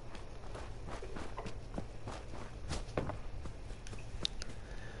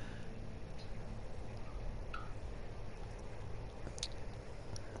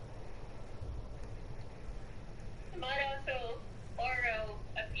 I might also borrow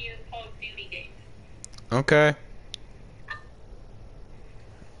a few Call of Duty games. Okay.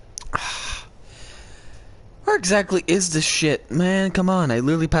 Where exactly is this shit? Man, come on. I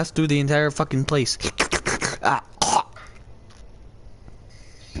literally passed through the entire fucking place.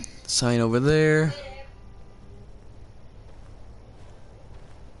 Sign over there.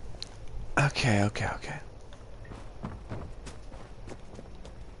 Okay. Okay,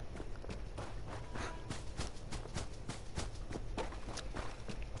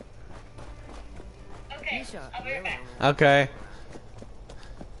 I'll be right back. Okay.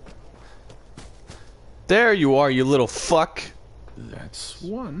 There you are, you little fuck. That's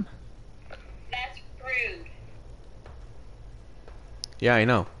one. That's rude. Yeah, I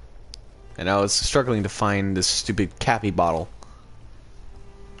know. And I was struggling to find this stupid Cappy bottle.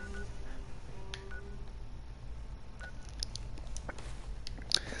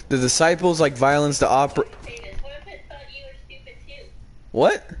 The disciples like violence to opera. What if it thought you were stupid too?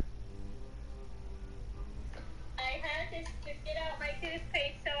 What? I had to get out my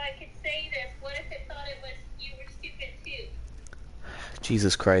toothpaste so I could say this. What if it thought you were stupid too?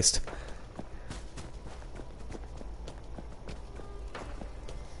 Jesus Christ.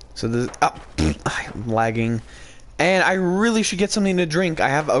 So this, I'm lagging, and I really should get something to drink. I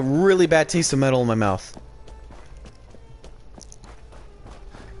have a really bad taste of metal in my mouth.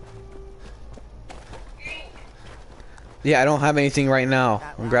 Yeah, I don't have anything right now.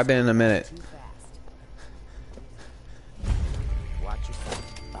 I'll grab it in a minute.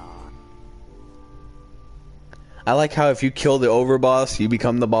 I like how if you kill the overboss, you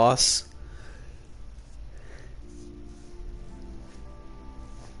become the boss.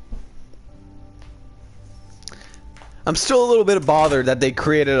 I'm still a little bit bothered that they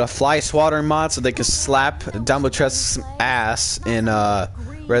created a fly swatter mod so they could slap Dumbletrust's ass in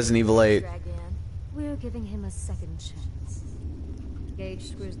Resident Evil 8. We're giving him a second chance. Gage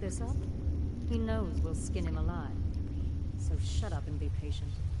screws this up, he knows we'll skin him alive. So shut up and be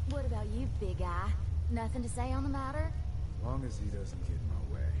patient. What about you, big eye? Nothing to say on the matter? As long as he doesn't get in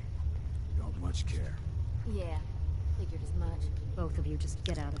my way. Don't much care. Yeah, figured as much. Both of you just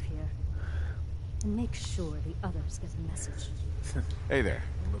get out of here. And make sure the others get the message. Hey there.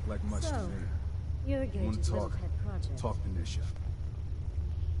 Don't look like much to So, me. you're Gage's little talk. pet project. Talk to Nisha.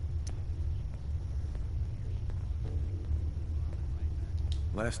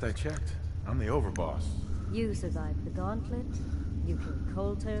 Last I checked, I'm the overboss. You survived the gauntlet, you killed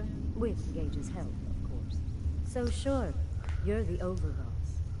Coulter, with Gage's help, of course. So sure, you're the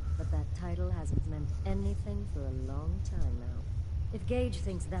overboss, but that title hasn't meant anything for a long time now. If Gage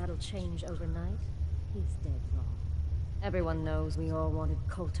thinks that'll change overnight, he's dead wrong. Everyone knows we all wanted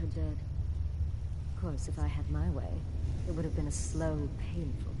Coulter dead. Of course, if I had my way, it would have been a slow,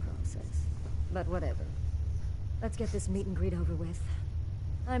 painful process. But whatever. Let's get this meet and greet over with.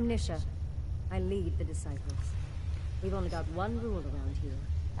 I'm Nisha. I lead the disciples. We've only got one rule around here,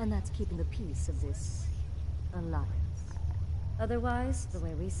 and that's keeping the peace of this alliance. Otherwise, the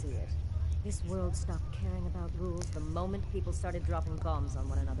way we see it, this world stopped caring about rules the moment people started dropping bombs on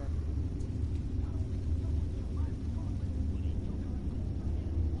one another.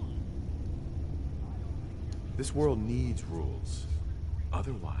 This world needs rules.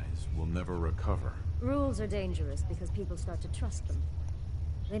 Otherwise, we'll never recover. Rules are dangerous because people start to trust them.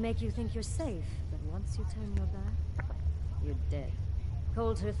 They make you think you're safe, but once you turn your back, you're dead.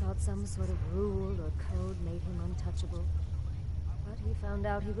 Coulter thought some sort of rule or code made him untouchable. But he found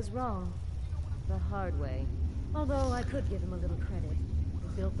out he was wrong. The hard way. Although I could give him a little credit.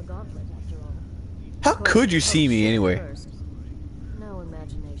 He built the gauntlet, after all. How could you see me anyway? No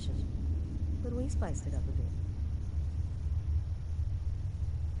imagination. But we spiced it up a bit.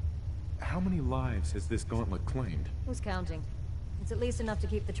 How many lives has this gauntlet claimed? Who's counting? It's at least enough to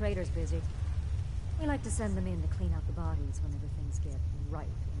keep the traders busy. We like to send them in to clean out the bodies whenever things get ripe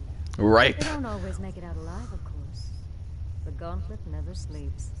in there. Ripe. They don't always make it out alive, of course. The gauntlet never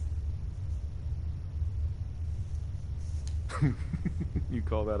sleeps. You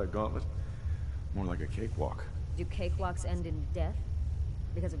call that a gauntlet? More like a cakewalk. Do cakewalks end in death?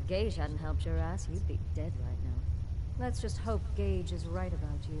 Because if Gage hadn't helped your ass, you'd be dead right now. Let's just hope Gage is right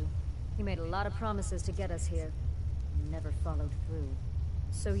about you. He made a lot of promises to get us here. Never followed through.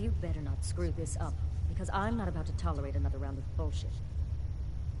 So you better not screw this up, because I'm not about to tolerate another round of bullshit.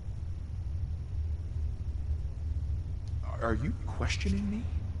 Are you questioning me?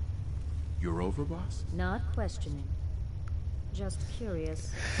 You're overboss? Not questioning. Just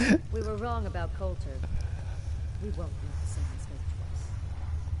curious. We were wrong about Coulter. We won't make the same mistake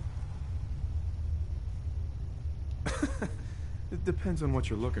twice. It depends on what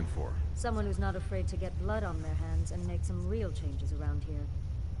you're looking for. Someone who's not afraid to get blood on their hands and make some real changes around here.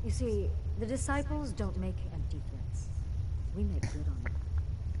 You see, the disciples don't make empty threats. We make good on them.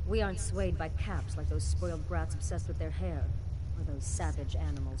 We aren't swayed by caps like those spoiled brats obsessed with their hair, or those savage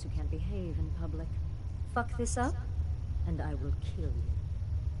animals who can't behave in public. Fuck this up, and I will kill you.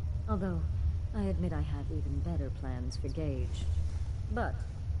 Although, I admit I have even better plans for Gage. But,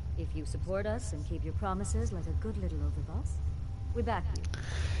 if you support us and keep your promises like a good little overboss, we back you.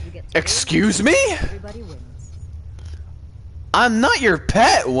 You get to Excuse win, me? everybody wins. I'm not your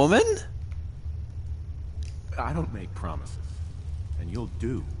pet, woman. I don't make promises. And you'll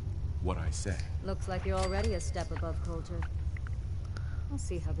do what I say. Looks like you're already a step above Coulter. We'll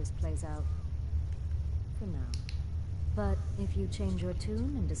see how this plays out. For now. But if you change your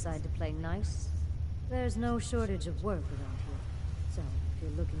tune and decide to play nice, there's no shortage of work around here. So, if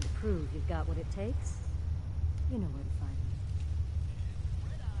you're looking to prove you've got what it takes, you know where to find me.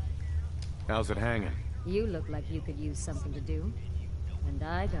 How's it hanging? You look like you could use something to do. And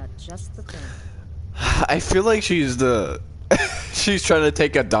I got just the thing. I feel like she's she's trying to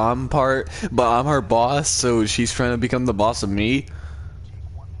take a Dom part, but I'm her boss, so she's trying to become the boss of me.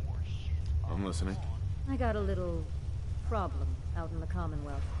 I'm listening. I got a little problem out in the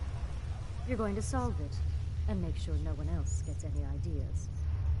Commonwealth. You're going to solve it, and make sure no one else gets any ideas.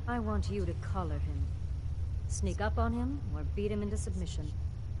 I want you to collar him. Sneak up on him, or beat him into submission.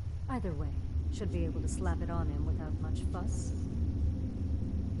 Either way, should be able to slap it on him without much fuss.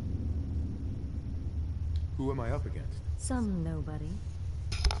 Who am I up against? Some nobody.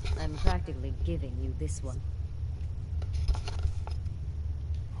 I'm practically giving you this one.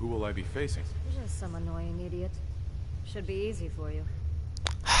 Who will I be facing? Just some annoying idiot. Should be easy for you.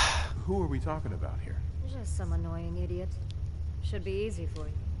 Who are we talking about here? Just some annoying idiot. Should be easy for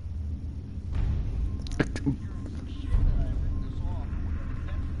you.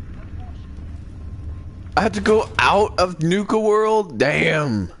 I have to go out of NUKAWORLD?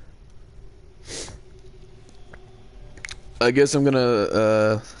 Damn. I guess I'm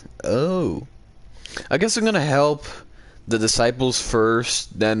gonna, I guess I'm gonna help the disciples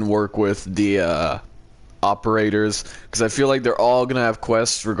first, then work with the, operators, because I feel like they're all gonna have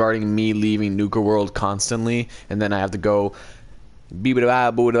quests regarding me leaving NUKAWORLD constantly, and then I have to go back and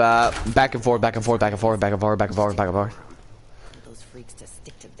forth, back and forth, back and forth, back and forth, back and forth, back and forth. Those freaks to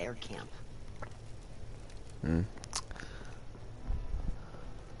stick to their camp.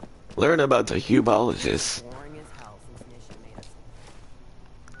 Learn about the hubologists. Boring as hell since Nisha made us.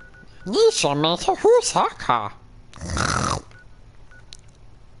 Nisha made a husaka.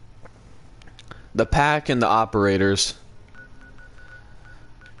 The pack and the operators.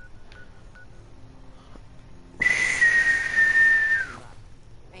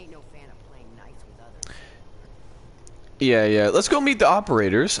 Ain't no fan of playing nice with others. Yeah. Let's go meet the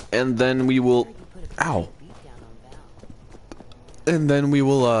operators, and then we will. Ow. And then we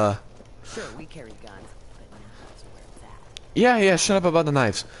will. Sure, we carry guns, but knives where it's at. Yeah. Shut up about the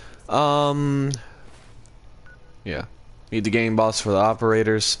knives. Yeah. Meet the game boss for the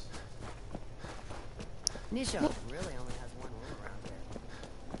operators. Nisha really only has one room around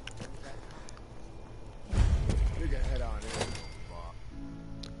here. You can head on in.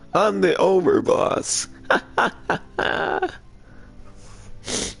 I'm the overboss. All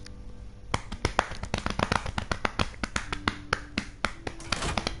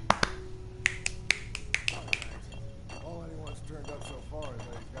anyone's turned up so far is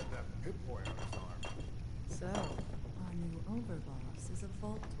that he's got that pip boy on his arm. So, our new overboss is a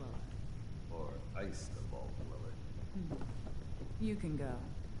vault dweller. Or ice the vault dweller. You can go.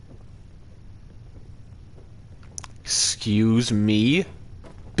 Excuse me,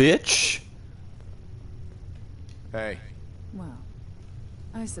 bitch. Hey. Well,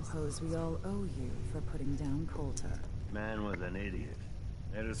 I suppose we all owe you for putting down Coulter. Man was an idiot.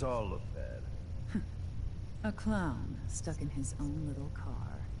 Made us all look bad. A clown stuck in his own little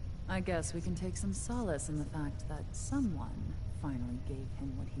car. I guess we can take some solace in the fact that someone finally gave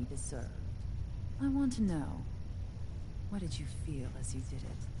him what he deserved. I want to know, what did you feel as you did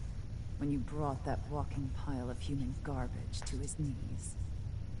it? When you brought that walking pile of human garbage to his knees?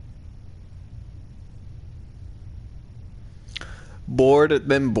 Bored,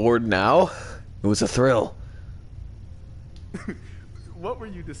 then bored now? It was a thrill. What were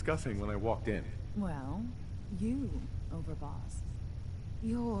you discussing when I walked in? Well, you, Overboss.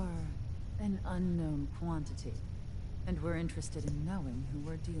 You're an unknown quantity, and we're interested in knowing who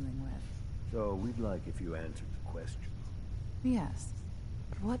we're dealing with. So we'd like if you answered the question. Yes.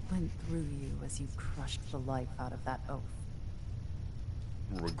 What went through you as you crushed the life out of that oaf?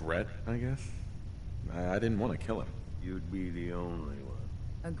 Regret, I guess? I didn't want to kill him. You'd be the only one.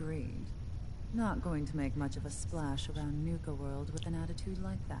 Agreed. Not going to make much of a splash around NUKAWORLD with an attitude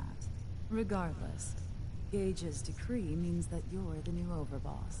like that. Regardless, Gage's decree means that you're the new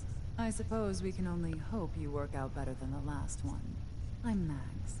Overboss. I suppose we can only hope you work out better than the last one. I'm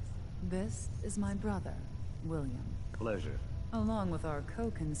Max. This is my brother, William. Pleasure. Along with our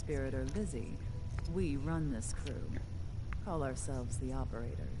co-conspirator, Lizzie, we run this crew. Call ourselves the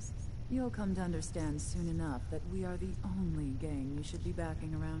Operators. You'll come to understand soon enough that we are the only gang you should be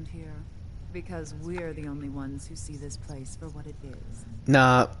backing around here. Because we're the only ones who see this place for what it is.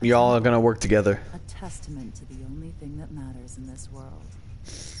 Nah, y'all are gonna work together. A testament to the only thing that matters in this world.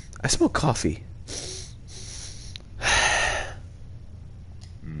 I smell coffee.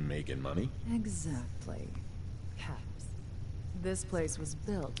 Making money? Exactly. Caps. This place was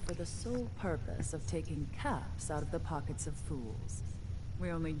built for the sole purpose of taking caps out of the pockets of fools.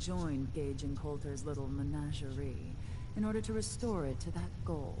 We only joined Gage and Coulter's little menagerie in order to restore it to that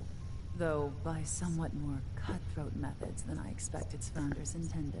goal, though by somewhat more cutthroat methods than I expect its founders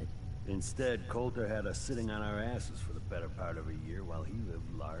intended. Instead, Coulter had us sitting on our asses for the better part of a year while he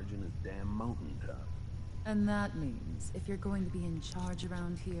lived large in a damn mountaintop. And that means, if you're going to be in charge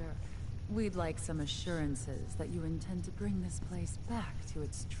around here, we'd like some assurances that you intend to bring this place back to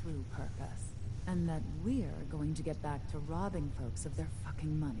its true purpose. And that we're going to get back to robbing folks of their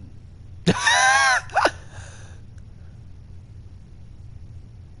fucking money.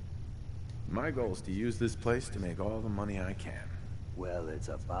 My goal is to use this place to make all the money I can. Well, it's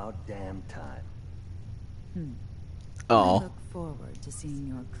about damn time. I look forward to seeing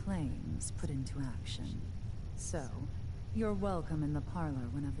your claims put into action. So, you're welcome in the parlor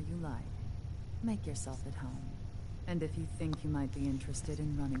whenever you like. Make yourself at home. And if you think you might be interested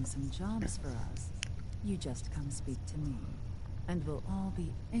in running some jobs for us, you just come speak to me. And we'll all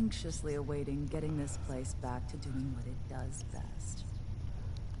be anxiously awaiting getting this place back to doing what it does best.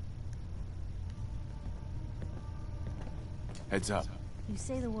 Heads up. You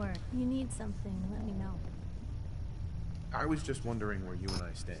say the word. You need something, let me know. I was just wondering where you and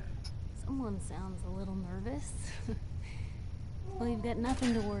I stand. Someone sounds a little nervous. Well, you've got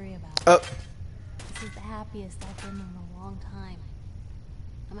nothing to worry about. This is the happiest I've been in a long time.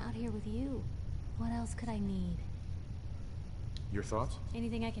 I'm out here with you. What else could I need? Your thoughts?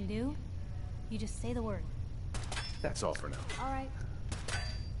 Anything I can do? You just say the word. That's all for now. All right.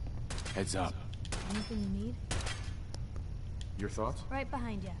 Heads up. Anything you need? Your thoughts? Right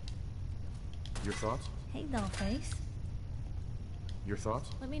behind you. Your thoughts? Hey, dollface. Your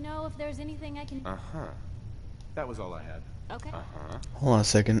thoughts? Let me know if there's anything I can... Uh-huh. That was all I had. Okay. Uh-huh. Hold on a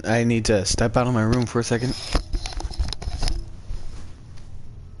second. I need to step out of my room for a second.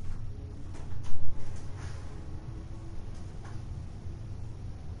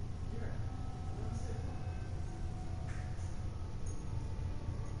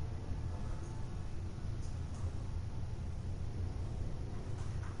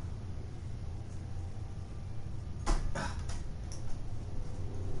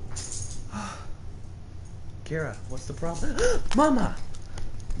 Kira, what's the problem? Mama!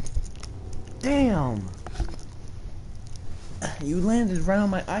 Damn! You landed right on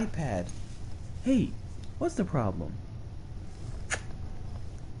my iPad. Hey, what's the problem?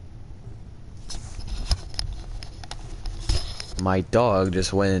 My dog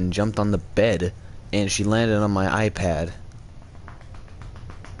just went and jumped on the bed, and she landed on my iPad.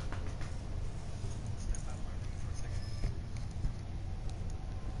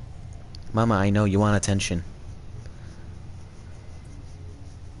 Mama, I know you want attention.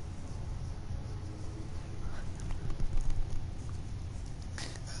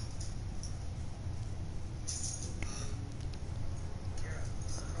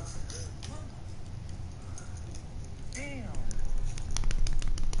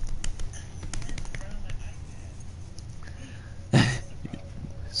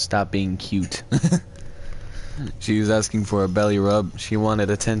 Stop being cute. She was asking for a belly rub. She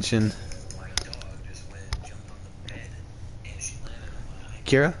wanted attention.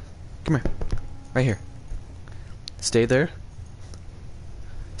 Kira, come here. Right here. Stay there.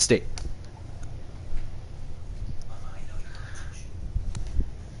 Stay.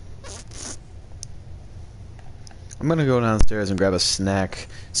 I'm gonna go downstairs and grab a snack,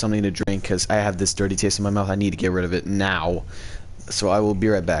 something to drink, because I have this dirty taste in my mouth. I need to get rid of it now. So I will be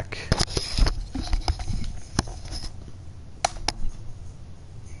right back.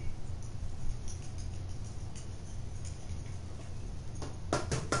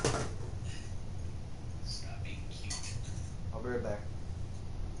 I'll be right back.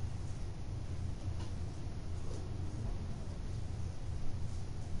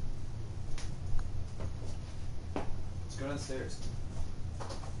 Let's go downstairs.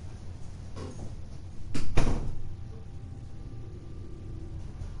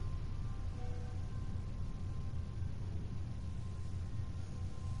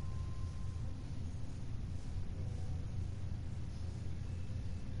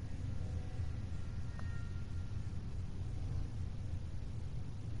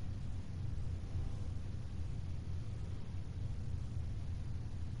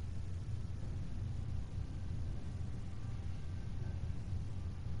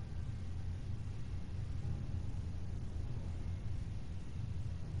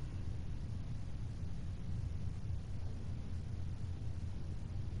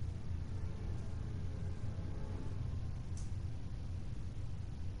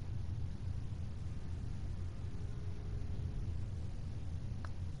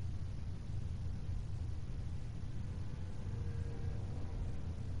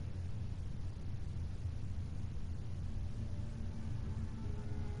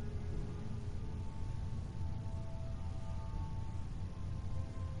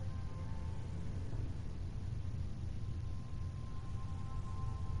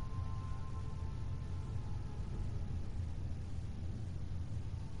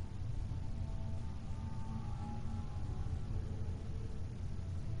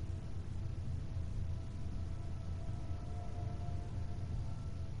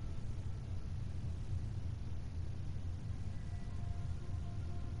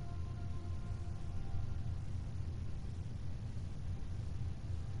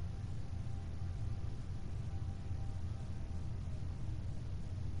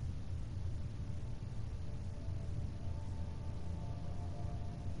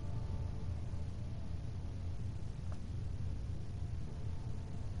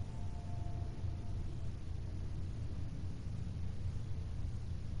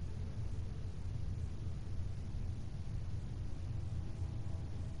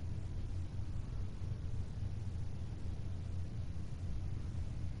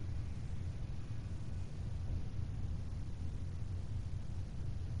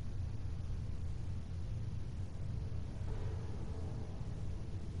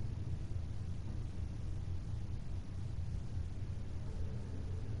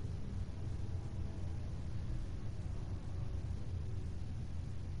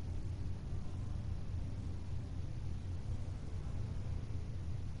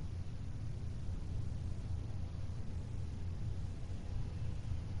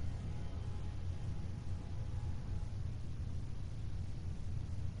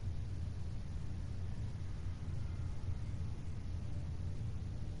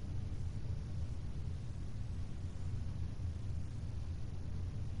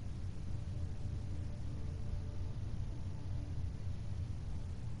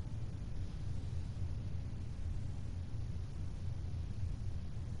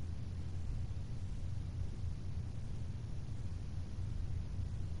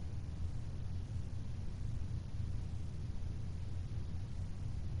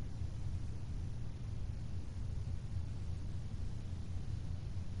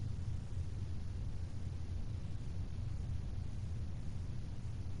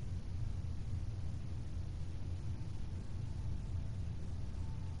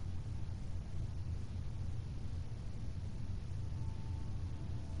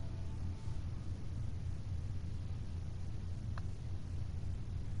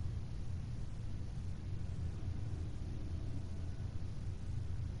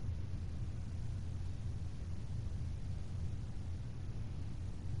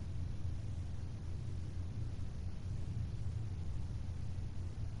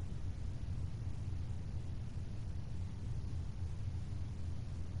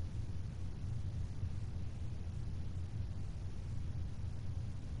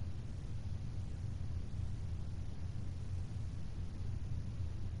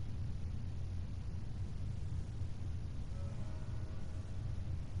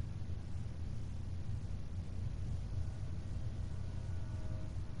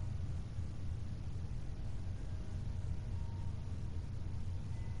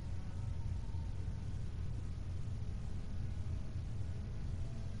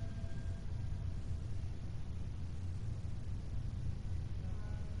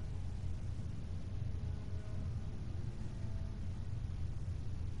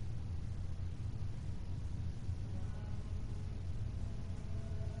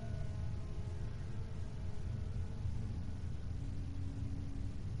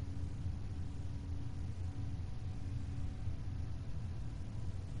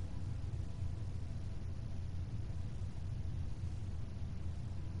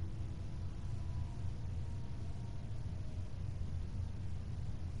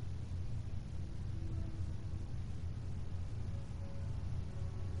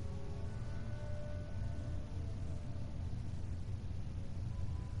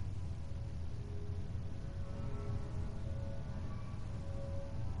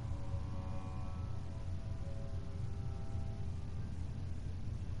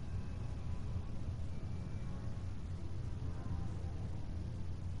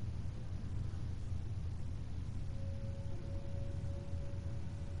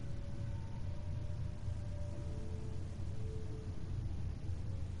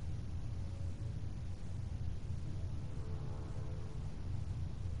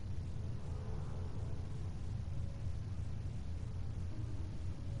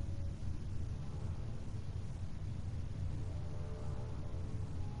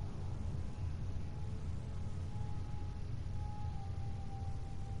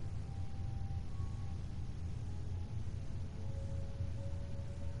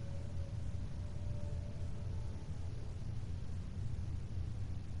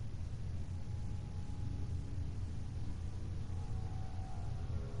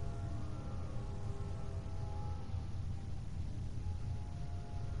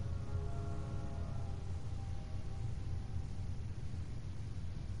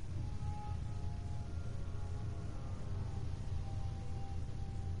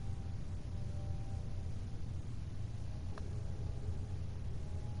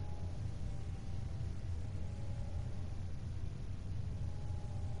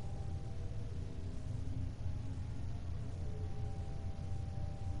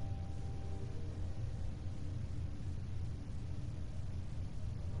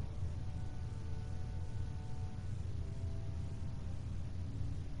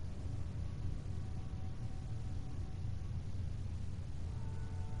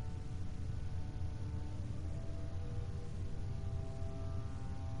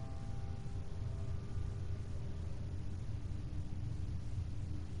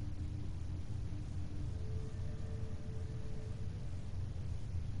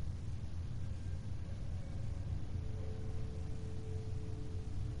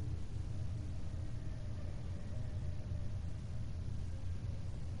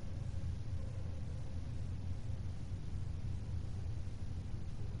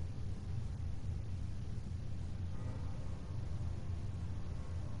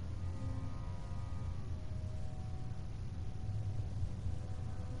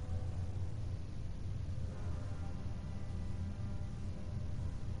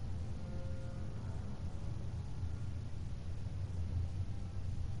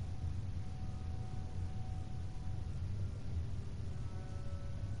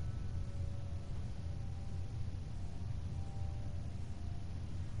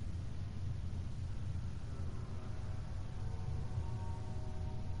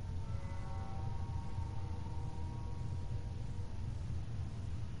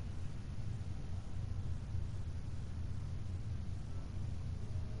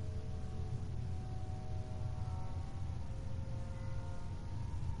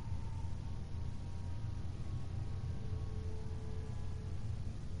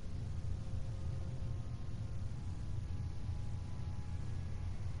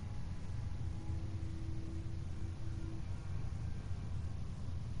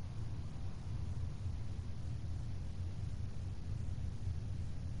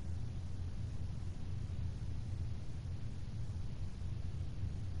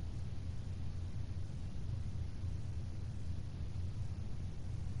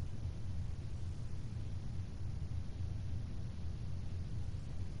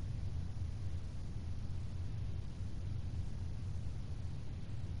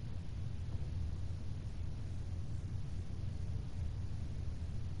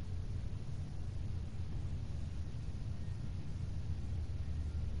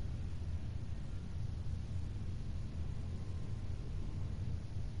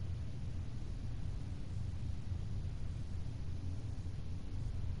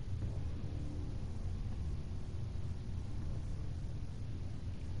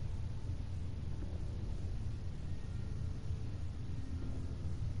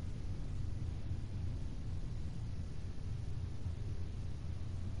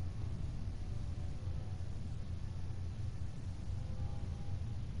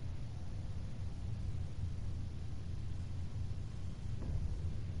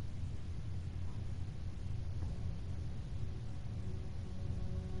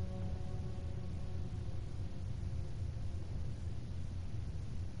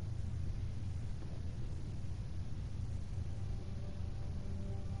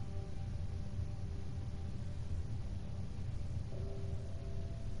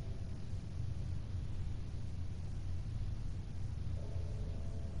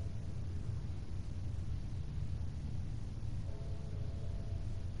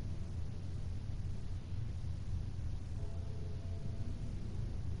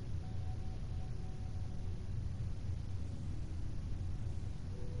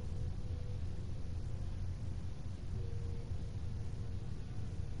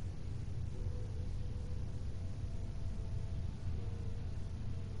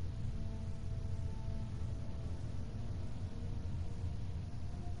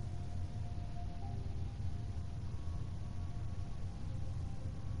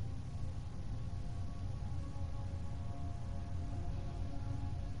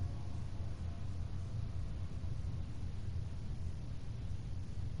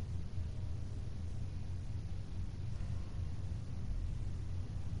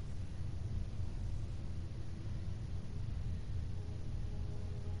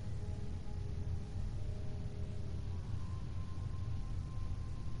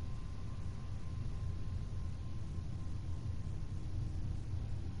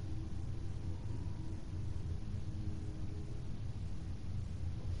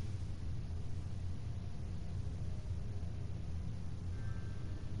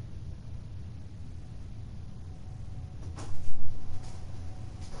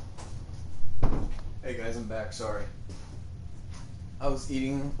 Hey guys, I'm back. Sorry. I was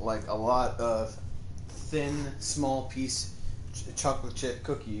eating like a lot of thin, small piece chocolate chip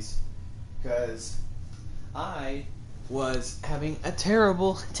cookies because I was having a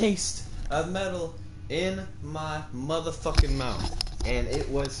terrible taste of metal in my motherfucking mouth, and it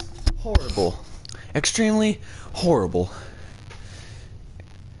was horrible, extremely horrible,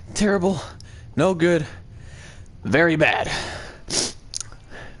 terrible, no good, very bad,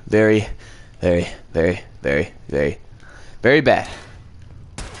 very, very, very, very, very, very bad.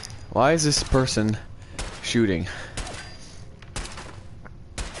 Why is this person shooting?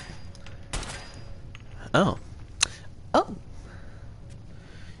 Oh. Oh.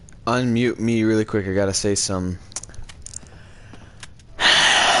 Unmute me really quick. I gotta say some.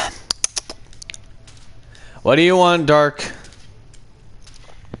 What do you want, Dark?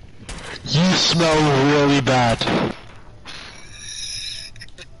 You smell really bad.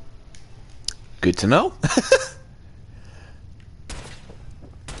 Good to know.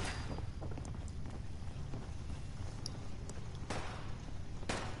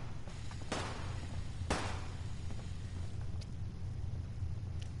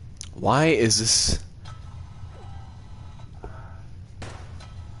 Why is this?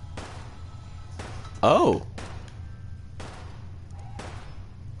 Oh.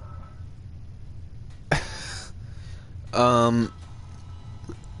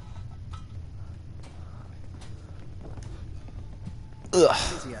 Ugh.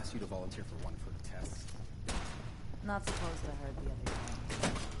 He asked you to volunteer for one for the test. Not supposed to hurt the other guy.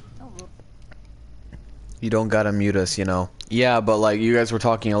 Oh, well. You don't gotta mute us, you know. Yeah, but like you guys were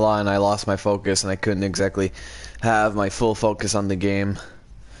talking a lot and I lost my focus and I couldn't exactly have my full focus on the game.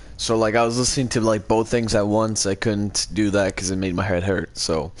 So like I was listening to like both things at once. I couldn't do that because it made my head hurt.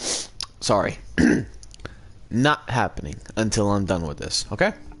 So sorry. Not happening until I'm done with this.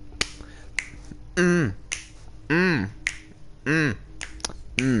 Okay?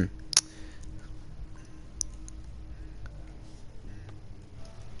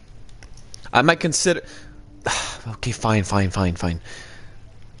 I might consider. Okay, fine.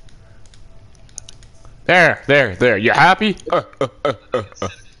 There. You happy?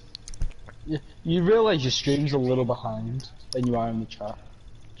 You realize your stream's a little behind than you are in the chat.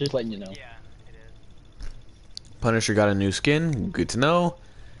 Just letting you know. Punisher got a new skin. Good to know.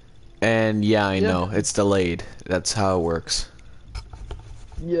 And yeah, I know. It's delayed. That's how it works.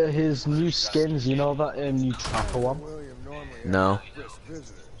 Yeah, his new skins, you know that new trapper one? No.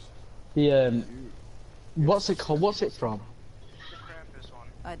 The what's it called? What's it from?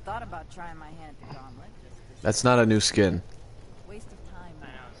 I thought about trying my hand at Gauntlet. That's not a new skin. Waste of time.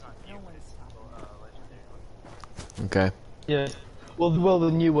 No one's Okay. Yeah. Well,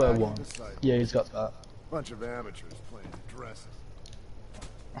 the newer one. Yeah, he's got that. Bunch of amateurs playing dressing.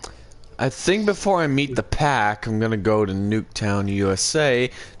 I think before I meet the pack, I'm gonna go to Nuketown, USA,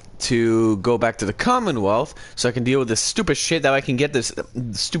 to go back to the Commonwealth, so I can deal with this stupid shit that I can get this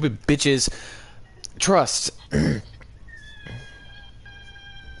stupid bitch's trust.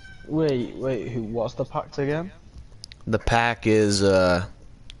 Wait, what's the pact again? The pack is, I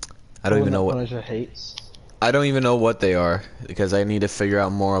don't even know what. Punisher hates. I don't even know what they are, because I need to figure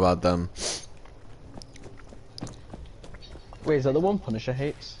out more about them. Wait, is that the one Punisher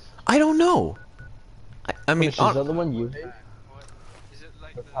hates? I don't know. I mean, Punisher, is that the one you hate? Is it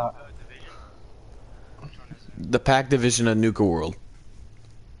like the pack division of NUKAWORLD.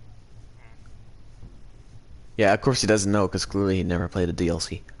 Yeah, of course he doesn't know, because clearly he never played a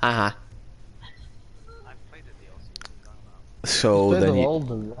DLC. Haha. So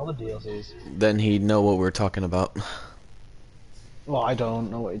then he'd know what we're talking about. Well, I don't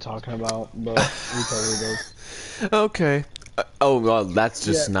know what you're talking about, but he probably does. Okay. Oh well, that's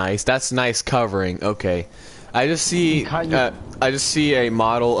just nice. That's nice covering. Okay. I just see a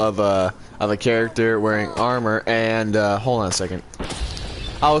model of a character wearing armor, and hold on a second.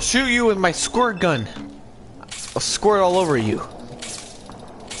 I'll shoot you with my squirt gun. I'll squirt all over you.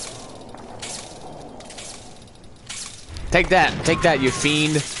 Take that, you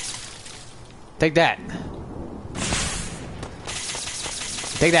fiend. Take that.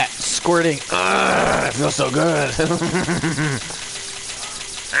 Take that, squirting. It feels so good.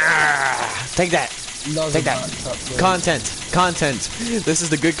 Take that. Take that. Content. This is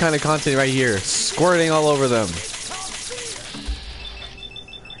the good kind of content right here. Squirting all over them.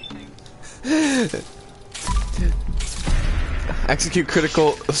 Execute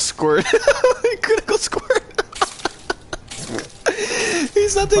critical squirt. Critical squirt.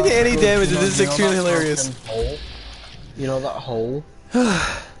 He's not taking any damage. It is extremely hilarious. You know that hole?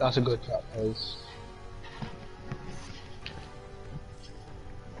 That's a good trap place.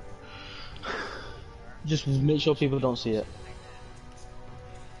 Just make sure people don't see it.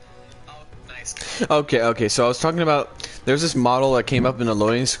 Okay, so I was talking about, there's this model that came up in a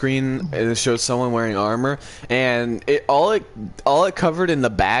loading screen and it showed someone wearing armor, and all it covered in the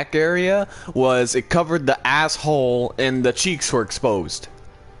back area was it covered the asshole and the cheeks were exposed.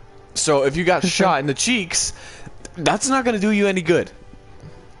 So if you got shot in the cheeks, that's not gonna do you any good.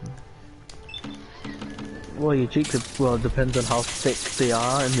 Well, your cheeks are, well, it depends on how thick they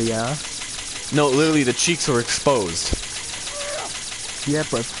are in the ass. No, literally the cheeks were exposed. Yeah,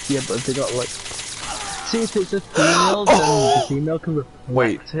 but if they got like, see if it's a female, then the female can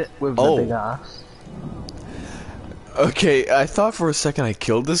reflect it with the big ass. Okay, I thought for a second I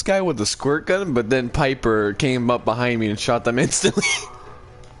killed this guy with the squirt gun, but then Piper came up behind me and shot them instantly.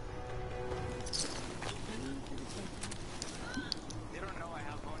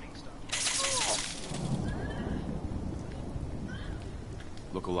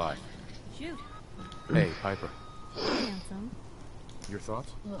 Look alive. Shoot. Hey, Piper. Handsome. Your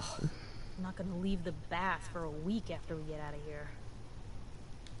thoughts? Ugh. I'm not gonna leave the bath for a week after we get out of here.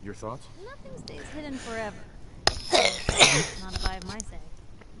 Your thoughts? Nothing stays hidden forever. Not if I have my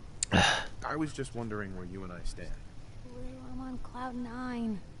say. I was just wondering where you and I stand. Blue, I'm on cloud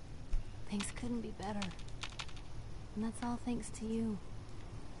 9. Things couldn't be better. And that's all thanks to you.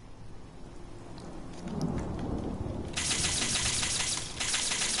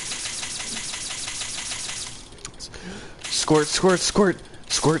 Squirt, squirt, squirt,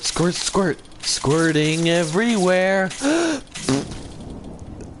 squirt, squirt, squirt, squirting everywhere.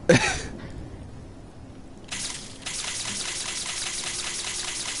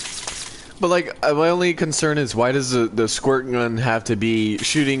 But like, my only concern is why does the squirt gun have to be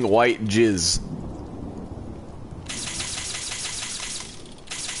shooting white jizz?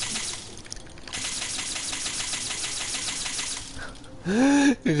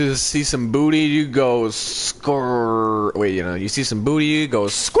 You just see some booty, you go squirt. Wait, you know, you see some booty, you go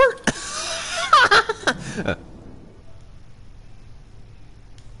squirt. I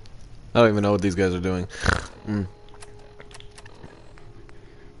don't even know what these guys are doing.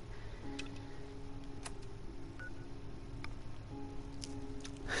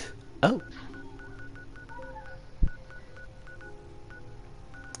 Oh.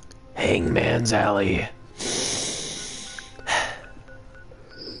 Hangman's Alley.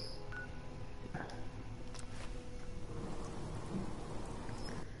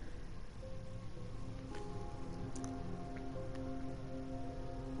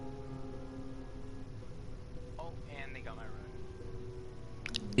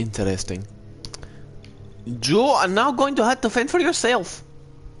 Interesting. You are now going to have to fend for yourself.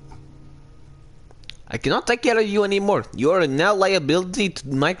 I cannot take care of you anymore. You are now liability to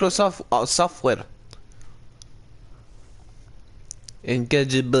Microsoft software.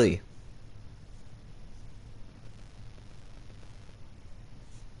 Incredible.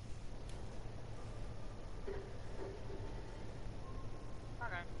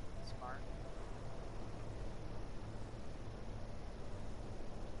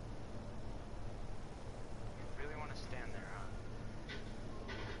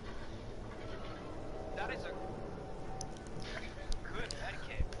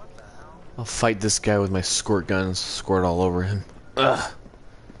 I'll fight this guy with my squirt gun and squirt all over him. Ugh.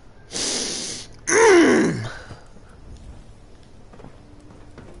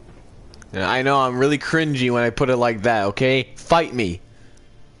 Yeah, I know I'm really cringy when I put it like that, okay? Fight me.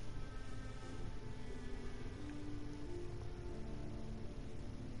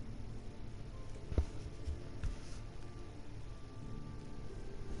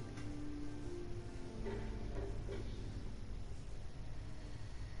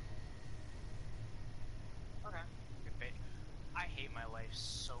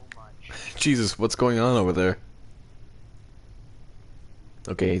 Jesus, what's going on over there?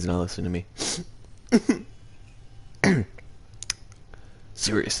 Okay, he's not listening to me.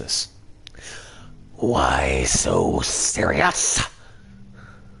 Seriousness. Why so serious?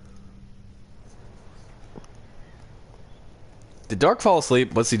 Did Dark fall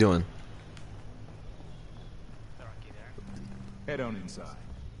asleep? What's he doing? Head on inside.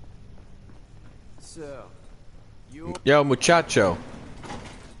 So, you... Yo, muchacho.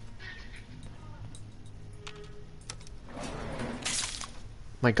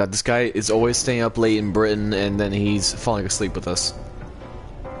 My god, this guy is always staying up late in Britain and then he's falling asleep with us.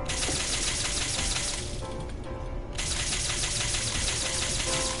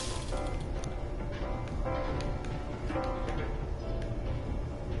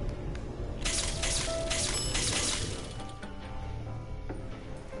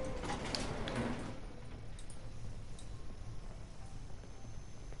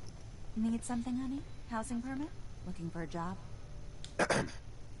 Need something, honey? Housing permit? Looking for a job?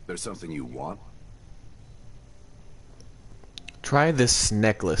 There's something you want? Try this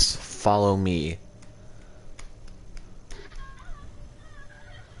necklace. Follow me.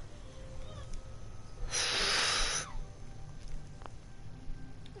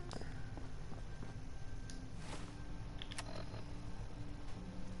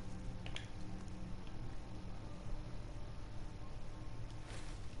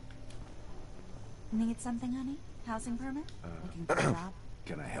 Need something, honey? Housing permit? Looking for a job?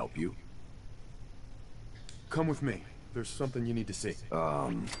 Can I help you? Come with me. There's something you need to see.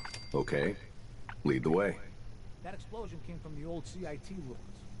 Okay. Lead the way. That explosion came from the old CIT ruins.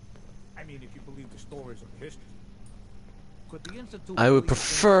 I mean, if you believe the stories of history. Could the Institute... I would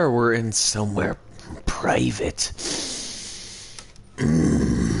prefer we're in somewhere private.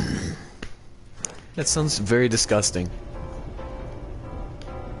 That sounds very disgusting.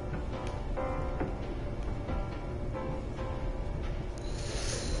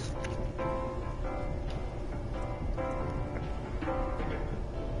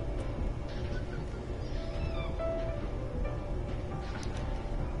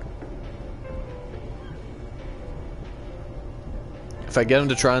 If I get him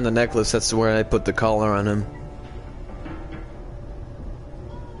to try on the necklace, that's where I put the collar on him.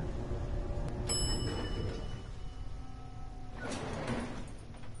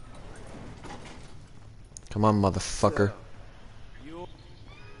 Come on, motherfucker.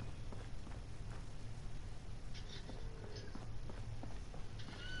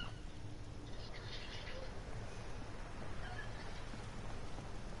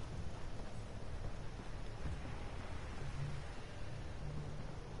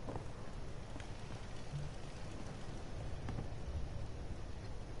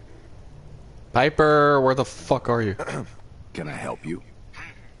 Piper, where the fuck are you? Can I help you?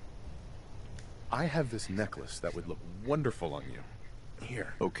 I have this necklace that would look wonderful on you.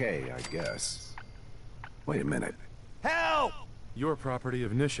 Here. Okay, I guess. Wait a minute. Help! You're property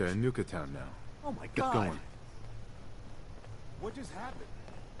of Nisha in Nukatown now. Oh my God. Get going. What just happened?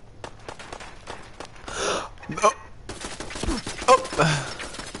 Oh. Oh.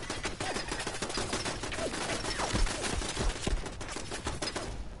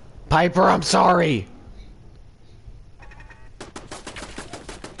 Piper, I'm sorry.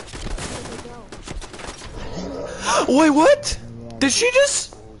 Wait, what? Did she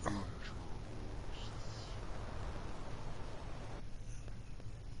just...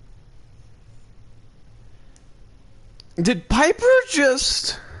 Did Piper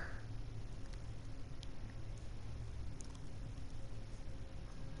just...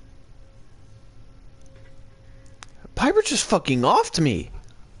 Piper just fucking offed me.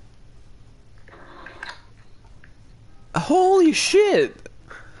 Holy shit.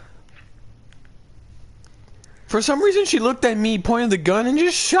 For some reason she looked at me, pointed the gun, and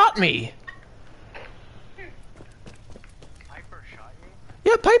just shot me. Piper shot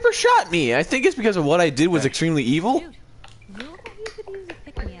you? Yeah, Piper shot me. I think it's because of what I did was extremely evil.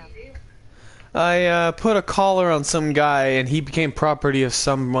 I put a collar on some guy and he became property of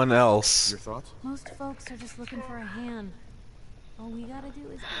someone else. Your thoughts? Most folks are just looking for a hand. All we gotta do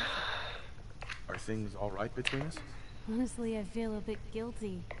is... Are things all right between us? Honestly, I feel a bit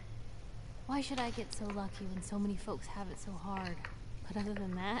guilty. Why should I get so lucky when so many folks have it so hard? But other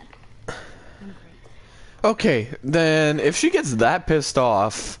than that, I'm great. Okay, then if she gets that pissed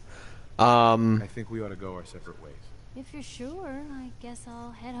off, I think we ought to go our separate ways. If you're sure, I guess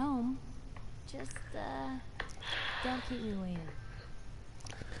I'll head home. Just, don't keep me waiting.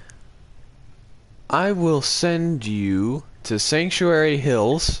 I will send you to Sanctuary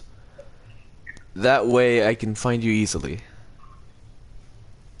Hills. That way I can find you easily.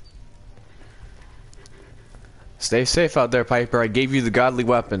 Stay safe out there, Piper. I gave you the godly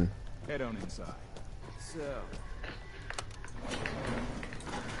weapon. Head on inside. So...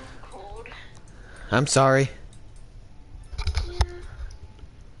 I'm sorry.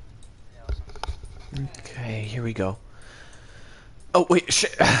 Okay, here we go. Oh wait,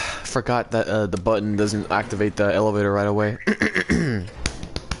 shit! Forgot that the button doesn't activate the elevator right away.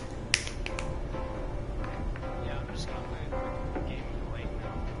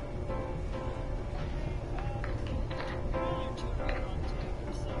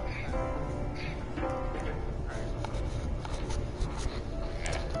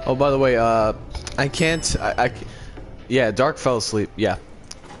 Oh, by the way, I can't. Yeah, Dark fell asleep. Yeah.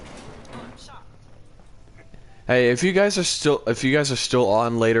 Hey, if you guys are still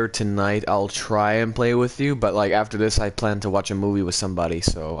on later tonight, I'll try and play with you. But like after this, I plan to watch a movie with somebody,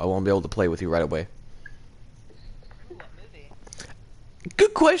 so I won't be able to play with you right away. What movie?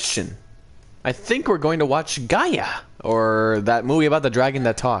 Good question. I think we're going to watch Gaia, or that movie about the dragon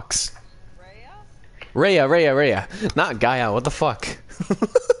that talks. Raya. Not Gaia, what the fuck?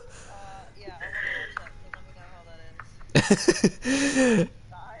 Yeah, I wanna watch that, so let me know how that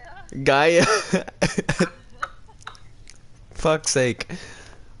ends. Gaia. Fuck's sake.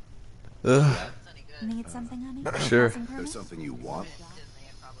 Ugh. Need something, honey? Sure. There's something you want?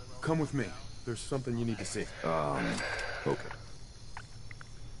 Come with me. There's something you need to see. Okay.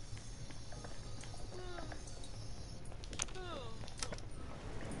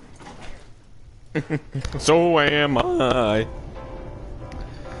 So am I.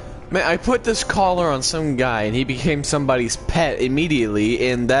 Man, I put this collar on some guy and he became somebody's pet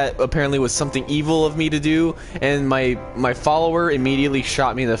immediately, and that apparently was something evil of me to do, and my follower immediately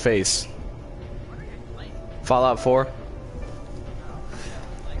shot me in the face. Fallout 4?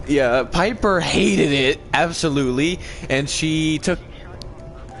 Yeah, Piper hated it, absolutely, and she took...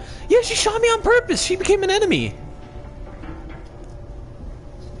 Yeah, she shot me on purpose. She became an enemy.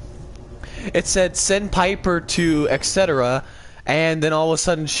 It said, send Piper to etc., and then all of a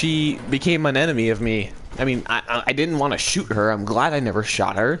sudden she became an enemy of me. I mean, I didn't want to shoot her. I'm glad I never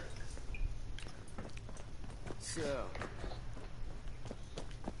shot her.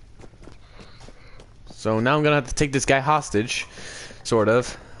 So now I'm gonna have to take this guy hostage, sort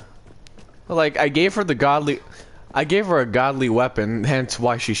of. Like, I gave her a godly weapon, hence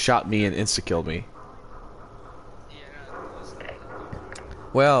why she shot me and insta-killed me.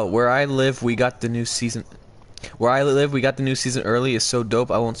 Well, where I live, we got the new season. Where I live, we got the new season early. It's so dope.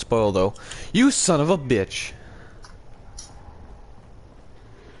 I won't spoil though. You son of a bitch.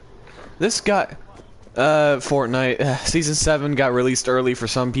 This guy, Fortnite season 7 got released early for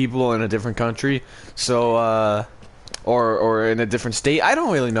some people in a different country. So, or in a different state. I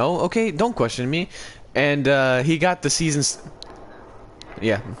don't really know. Okay, don't question me. And he got the seasons.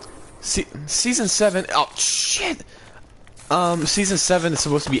 Yeah, season 7. Oh shit. Season 7 is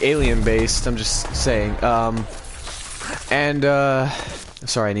supposed to be alien based, I'm just saying.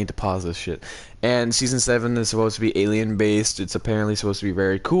 Sorry, I need to pause this shit. And season 7 is supposed to be alien based. It's apparently supposed to be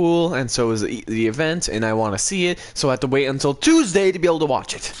very cool, and so is the event, and I want to see it, so I have to wait until Tuesday to be able to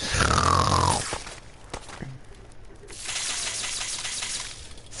watch it.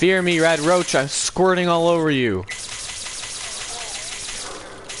 Fear me, Red Roach, I'm squirting all over you.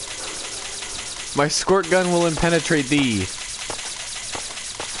 My squirt gun will impenetrate thee.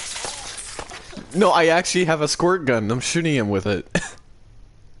 No, I actually have a squirt gun. I'm shooting him with it.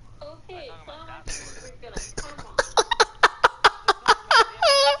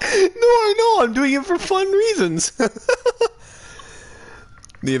 No, I know. I'm doing it for fun reasons.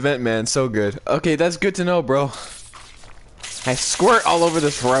 The event, man, so good. Okay, that's good to know, bro. I squirt all over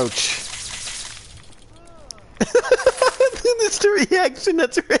this roach. That's the reaction.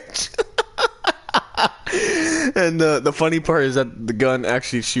 That's rich. And the funny part is that the gun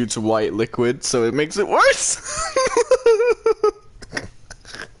actually shoots white liquid, so it makes it worse.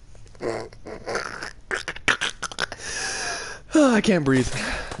 Oh, I can't breathe.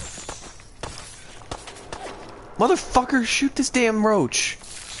 Motherfucker, shoot this damn roach.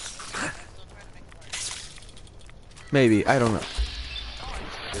 Maybe, I don't know.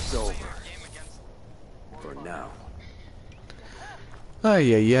 It's over. For now. Oh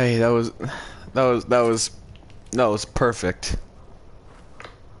yeah, that was perfect.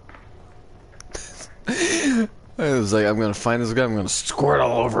 I was like, I'm gonna find this guy, I'm gonna squirt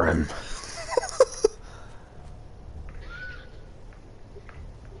all over him.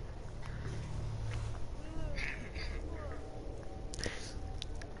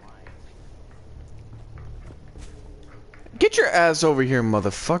 Get your ass over here,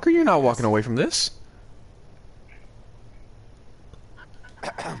 motherfucker. You're not walking away from this.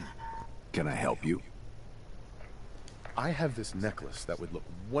 Can I help you? I have this necklace that would look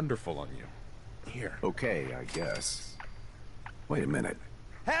wonderful on you. Here. Okay, I guess. Wait a minute.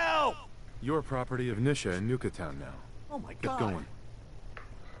 Help! You're property of Nisha in Nukatown now. Oh my God. Get going.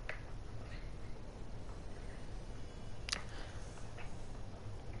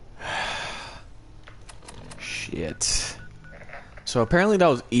 Shit. So apparently that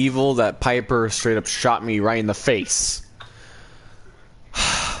was evil that Piper straight up shot me right in the face.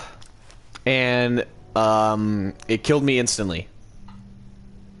 And it killed me instantly.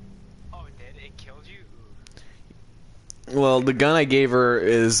 Oh, it did? It killed you? Well, the gun I gave her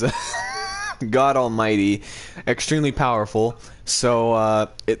is God Almighty, extremely powerful. So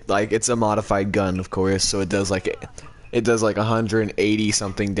it's a modified gun, of course. So it does like 180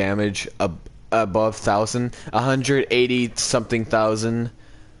 something damage above 1,000, 180 something thousand,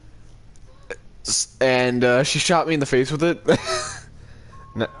 and she shot me in the face with it.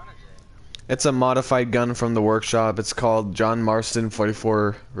 It's a modified gun from the workshop. It's called John Marston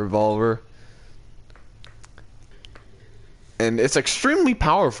 44 revolver. And it's extremely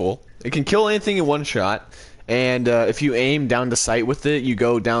powerful. It can kill anything in one shot. And if you aim down the sight with it, you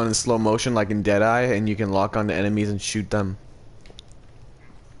go down in slow motion like in Deadeye, and you can lock onto enemies and shoot them.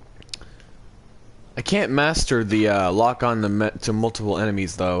 I can't master the lock on to multiple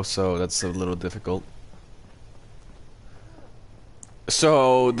enemies though, so that's a little difficult.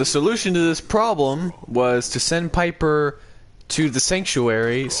 So the solution to this problem was to send Piper to the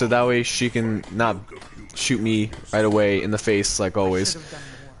sanctuary, so that way she can not shoot me right away in the face like always.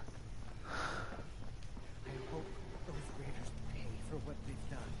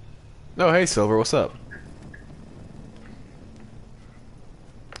 Oh, hey Silver, what's up?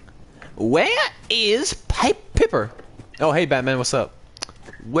 Where is Pipper? Oh, hey Batman, what's up?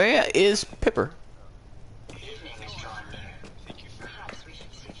 Where is Pipper?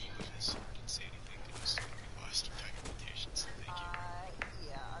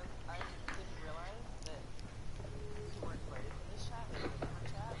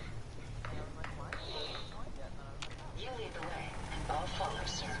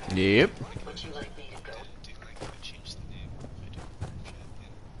 Yep. Would you like me to go?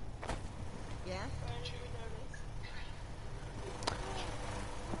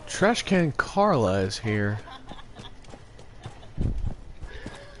 Trash can Carla is here.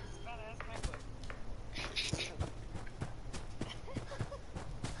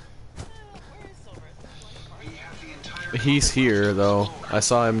 He's here though. I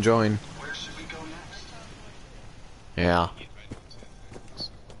saw him join. Yeah.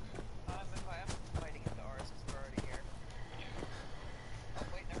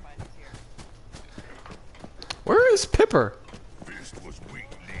 Where is Pipper?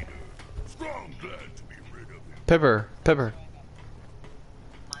 Pipper, Pipper.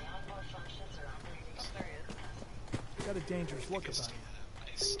 You got a dangerous look about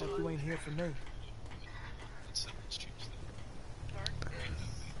you. Like you ain't here for me.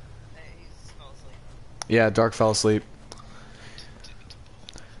 Yeah, Dark fell asleep.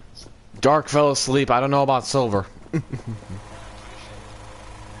 Dark fell asleep. I don't know about Silver.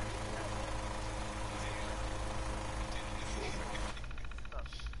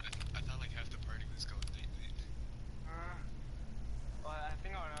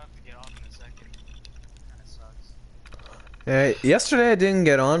 Yesterday I didn't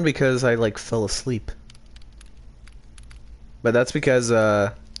get on because I like fell asleep. But that's because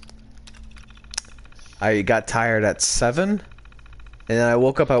I got tired at 7 and then I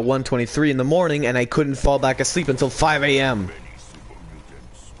woke up at 1:23 in the morning and I couldn't fall back asleep until 5 a.m.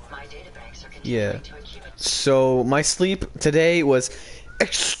 Yeah. So my sleep today was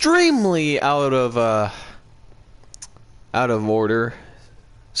extremely out of order.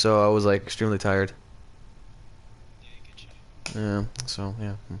 So I was like extremely tired. Yeah, so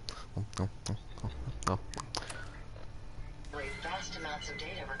yeah. Vast amounts of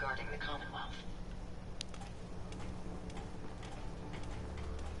data regarding the Commonwealth.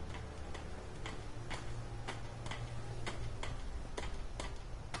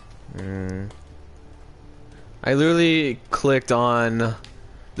 I literally clicked on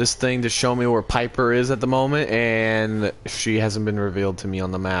this thing to show me where Piper is at the moment, and she hasn't been revealed to me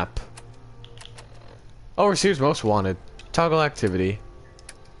on the map. Overseer's Most Wanted. Toggle activity.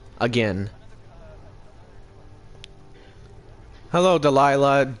 Again. Hello,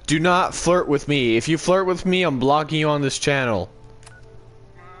 Delilah. Do not flirt with me. If you flirt with me, I'm blocking you on this channel.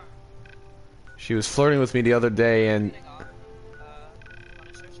 She was flirting with me the other day, and...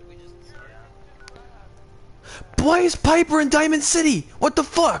 Why is Piper in Diamond City? What the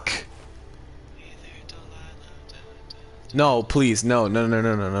fuck? No, please, no.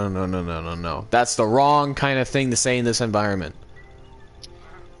 That's the wrong kind of thing to say in this environment.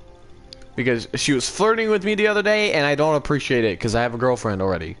 Because she was flirting with me the other day, and I don't appreciate it, because I have a girlfriend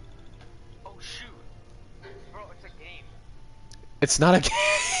already. Oh shoot. Bro, it's a game. It's not a game.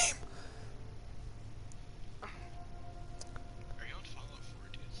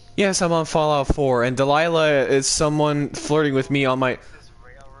 Yes, I'm on Fallout 4, and Delilah is someone flirting with me on my...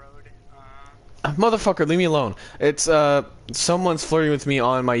 Motherfucker, leave me alone. It's, someone's flirting with me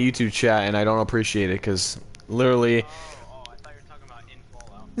on my YouTube chat, and I don't appreciate it, because literally... Oh, I thought you were talking about in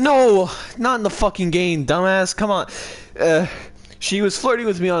Fallout. No! Not in the fucking game, dumbass, come on. She was flirting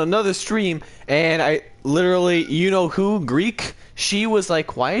with me on another stream, and I literally, you know who, Greek? She was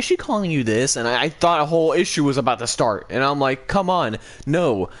like, why is she calling you this? And I thought a whole issue was about to start. And I'm like, come on,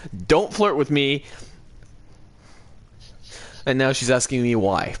 no, don't flirt with me. And now she's asking me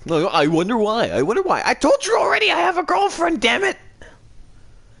why. I wonder why. I told you already I have a girlfriend, damn it!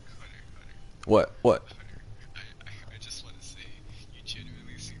 What? What? I just want to say, you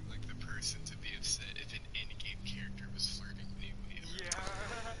genuinely seem like the person to be upset if an in-game character was flirting with you. Yeah.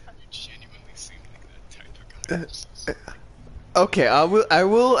 You genuinely seem like that type of guy. I'm so sorry. Okay, I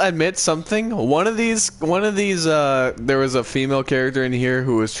will admit something. One of these there was a female character in here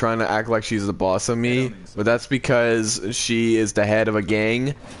who was trying to act like she's the boss of me, but that's because she is the head of a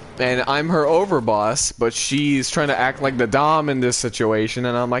gang and I'm her overboss, but she's trying to act like the dom in this situation,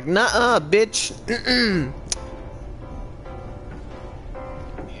 and I'm like, "Nuh-uh, bitch."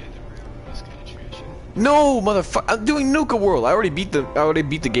 No, motherfucker! I'm doing Nuka World. I already beat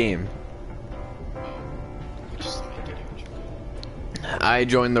the game. I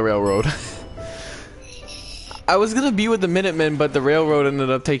joined the railroad. I was gonna be with the Minutemen, but the railroad ended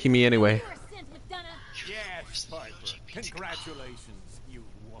up taking me anyway. Yes, Piper. Congratulations, you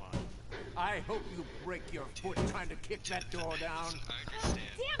won. I hope you break your foot trying to kick that door down. Damn it,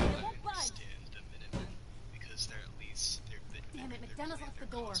 it won't budge. Because they're at least Damn it, McDonough's locked the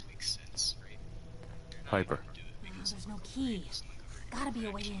door. Makes sense, right? Piper. Oh, there's no key. Gotta be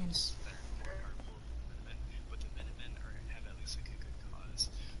a way in. But the Minutemen have at least like a good cause.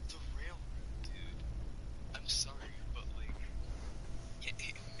 The railroad, dude. I'm sorry, but like,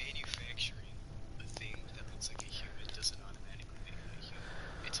 manufacturing a thing that looks like a human doesn't automatically make it a human.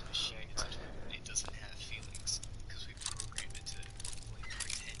 It's a machine. It's a tool. It doesn't have feelings because we program it to like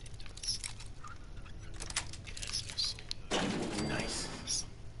pretend it does. It has no soul. Nice.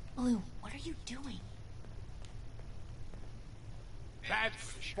 Blue, what are you doing?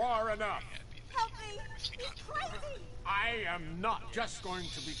 That's far enough. Help me! He's crazy! I am not just going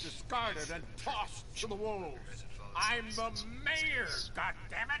to be discarded and tossed to the wolves. I'm the mayor,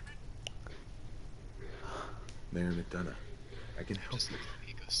 goddammit! Mayor McDonough, I can help you,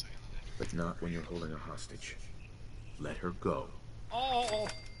 but not when you're holding a hostage. Let her go. Oh,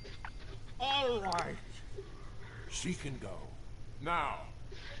 all right. She can go. Now,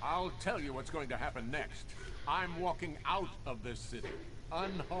 I'll tell you what's going to happen next. I'm walking out of this city,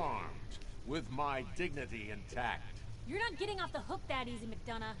 unharmed, with my dignity intact. You're not getting off the hook that easy,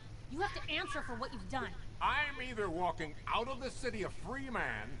 McDonough. You have to answer for what you've done. I'm either walking out of the city a free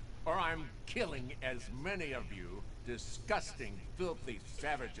man, or I'm killing as many of you disgusting, filthy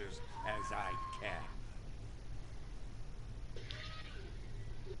savages as I can.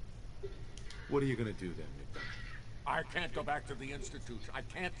 What are you gonna do then, McDonough? I can't go back to the Institute. I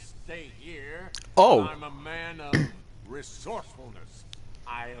can't stay here. Oh. I'm a man of resourcefulness.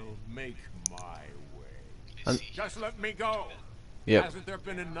 I'll make my way. Just let me go. Yep. Hasn't there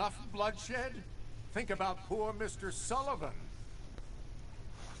been enough bloodshed? Think about poor Mr. Sullivan.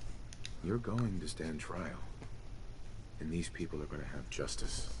 You're going to stand trial. And these people are gonna have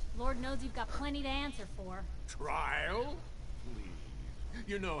justice. Lord knows you've got plenty to answer for. Trial? Please.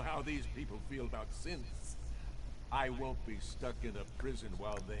 You know how these people feel about sins. I won't be stuck in a prison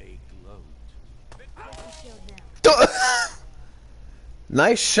while they gloat.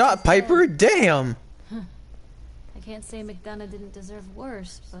 Nice shot, Piper. Damn. I can't say McDonough didn't deserve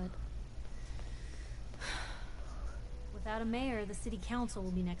worse, but without a mayor, the city council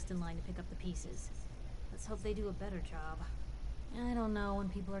will be next in line to pick up the pieces. Let's hope they do a better job. I don't know when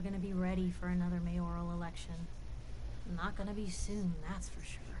people are going to be ready for another mayoral election. Not going to be soon, that's for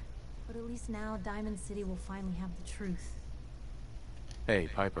sure. But at least now Diamond City will finally have the truth. Hey,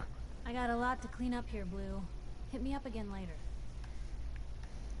 Piper. I got a lot to clean up here, Blue. Hit me up again later.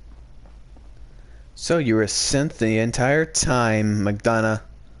 So you were a synth the entire time, McDonough.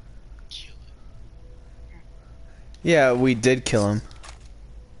 Yeah, we did kill him.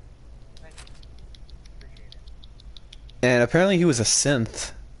 And apparently he was a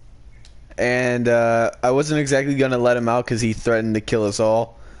synth. And I wasn't exactly gonna let him out because he threatened to kill us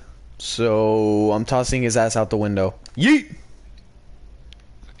all. So I'm tossing his ass out the window. Yeet!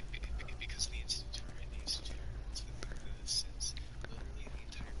 Because the Institute, right? The Institute wants to prove the synths. Literally, the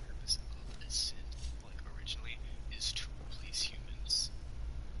entire purpose of a synth, like originally, is to replace humans.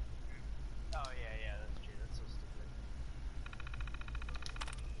 Oh yeah, that's true. That's so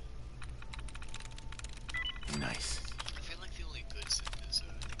stupid. Nice. I feel like the only good synth is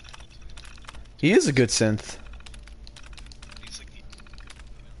He is a good synth.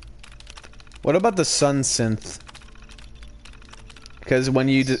 What about the sun synth? Because when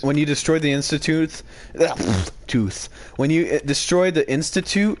you destroy the institute, when you destroy the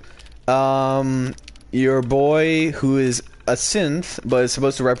institute, your boy who is a synth but is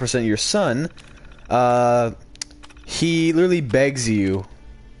supposed to represent your son, he literally begs you.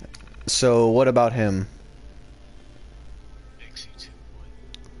 So what about him?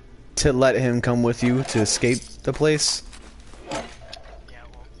 To let him come with you to escape the place?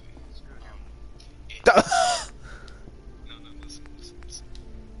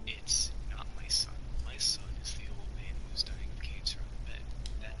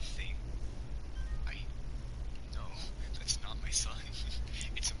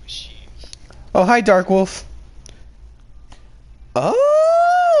 Oh, hi, Dark Wolf.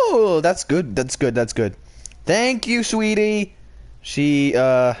 Oh, that's good. That's good. That's good. Thank you, sweetie. She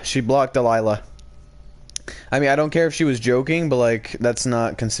blocked Delilah. I mean, I don't care if she was joking, but like, that's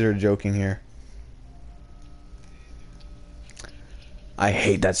not considered joking here. I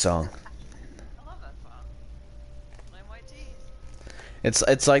hate that song. I love that song. Flame white tees.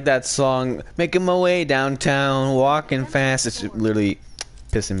 It's like that song, making my way downtown, walking fast. It's literally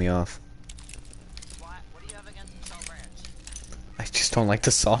pissing me off. What do you have against the Cell Branch? I just don't like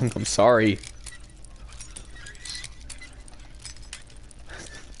the song. I'm sorry.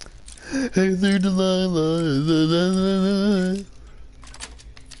 Hey there, Delilah.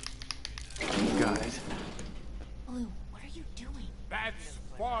 Got it. Blue, what are you doing? That's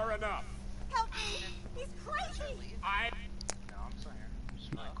far enough. Help me! He's crazy! No, I'm still here. I'm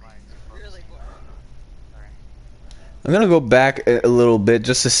just really quiet. Really bored. Sorry. I'm gonna go back a little bit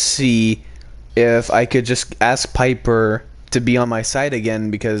just to see if I could just ask Piper to be on my side again,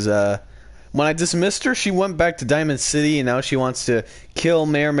 because when I dismissed her, she went back to Diamond City, and now she wants to kill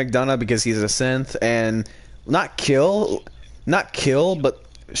Mayor McDonough because he's a synth, and not kill, but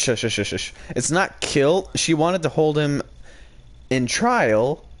shush. It's not kill. She wanted to hold him in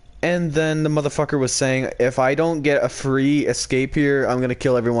trial, and then the motherfucker was saying, if I don't get a free escape here, I'm gonna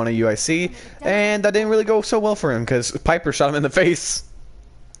kill every one of you I see, and that didn't really go so well for him because Piper shot him in the face.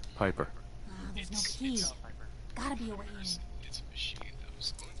 Piper. There's no key. Gotta be a way in. It's a machine that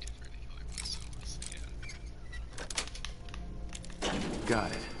was going to for the killer myself.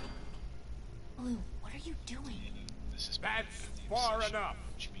 Got it. Blue, what are you doing? That's far enough.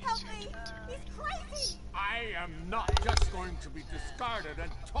 Help me! He's crazy! I am not just going to be discarded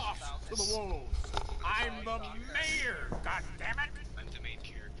and tossed to the wolves. I'm the mayor, goddammit! I'm the main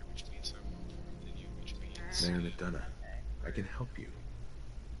character, which means I'm more important than you, which means... Mayor McDonough, I can help you.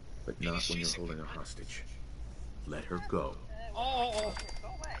 But not when you're holding a hostage. Let her go. Oh!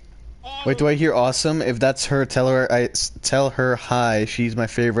 Wait, do I hear awesome? If that's her, tell her hi. She's my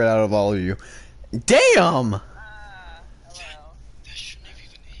favorite out of all of you. Damn!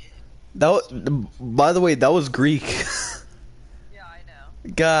 By the way, that was Greek. Yeah, I know.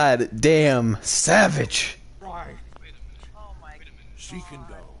 God damn, savage. Right. Oh my. She can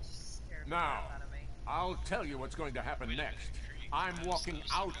go. Now, I'll tell you what's going to happen next. I'm walking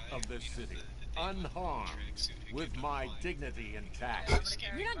out of this city, unharmed, with my dignity intact.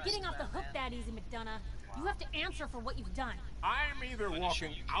 You're not getting off the hook that easy, McDonough. You have to answer for what you've done. I'm either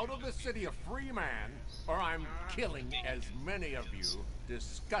walking out of the city a free man, or I'm killing as many of you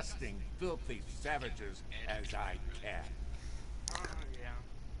disgusting, filthy savages as I can.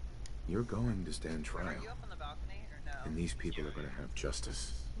 You're going to stand trial. And these people are going to have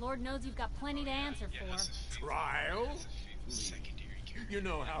justice. Lord knows you've got plenty to answer for. Trial? You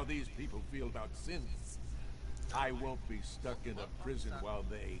know how these people feel about sins. I won't be stuck in a prison while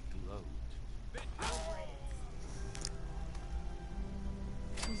they gloat.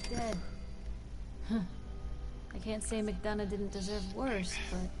 He's dead. Huh. I can't say McDonough didn't deserve worse,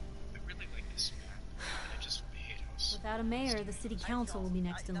 but... I really like this map, and I just hate us. Without a mayor, the city council will be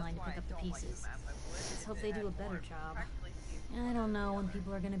next in line to pick up the pieces. Let's hope they do a better job. I don't know when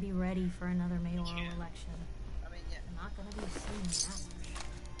people are going to be ready for another mayoral election. Not going to be soon enough.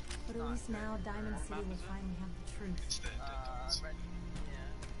 But at least now Diamond City will finally have the truth.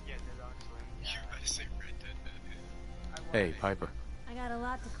 Hey, Piper. I got a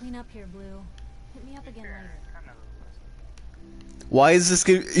lot to clean up here, Blue. Hit me up again later. Why is this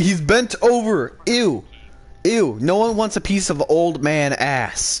kid? He's bent over. Ew. Ew. No one wants a piece of old man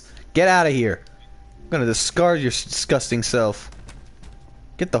ass. Get out of here. I'm gonna discard your disgusting self.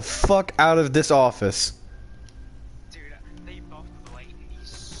 Get the fuck out of this office. Dude, they buffed Blade and he's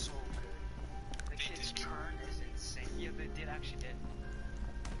so good. The kid's turn is insane. Yeah, they actually did.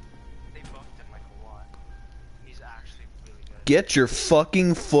 They buffed him like a lot. He's actually really good. Get your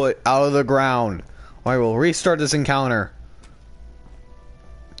fucking foot out of the ground. Or I will restart this encounter.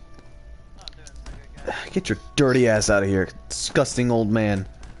 Get your dirty ass out of here, disgusting old man.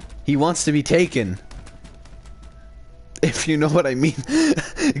 He wants to be taken. If you know what I mean.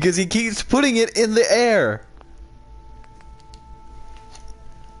 Because he keeps putting it in the air.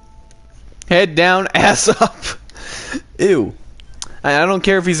 Head down, ass up. Ew. I don't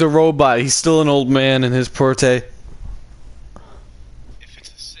care if he's a robot. He's still an old man in his forte. If it's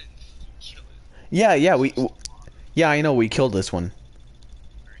a synth, kill it. Yeah, I know we killed this one.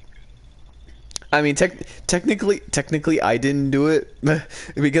 I mean, technically, I didn't do it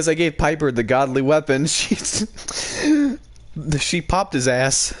because I gave Piper the godly weapon. She popped his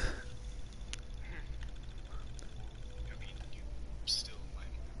ass. I mean, you still might.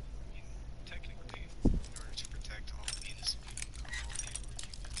 I mean, technically,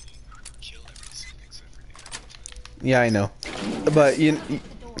 Yeah, I know. But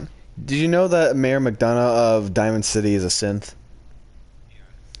did you know that Mayor McDonough of Diamond City is a synth?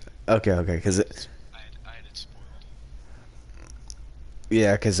 Okay, because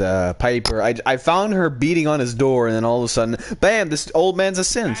Piper, I found her beating on his door, and then all of a sudden, bam! This old man's a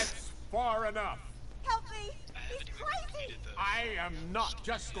synth. That's far enough. Help me! He's crazy! I am not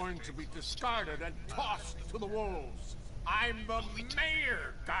just going to be discarded and tossed to the wolves. I'm the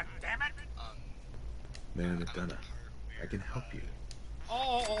mayor, goddammit! Mayor McDonough, I can help you.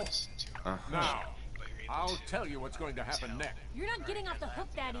 Oh! Now, I'll tell you what's going to happen next. You're not getting off the hook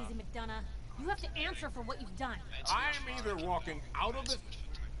that easy, McDonough. You have to answer for what you've done. I'm either walking out of this...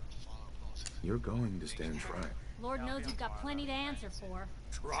 You're going to stand trial. Lord knows you've got plenty to answer for.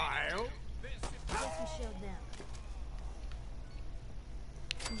 Trial? I guess we showed them.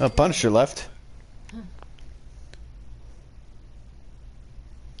 Oh, Punisher left.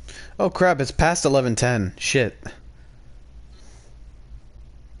 Oh crap! It's past 11:10. Shit.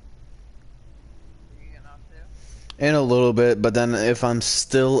 In a little bit, but then if I'm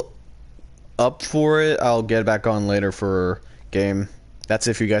still up for it, I'll get back on later for game. That's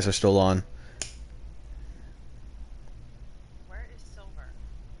if you guys are still on. Where is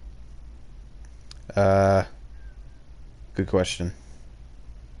Silver? Good question.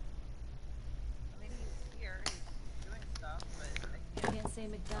 I mean, he's here, he's doing stuff, but I can't say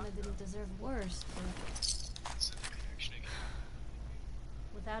McDonough didn't deserve worse, but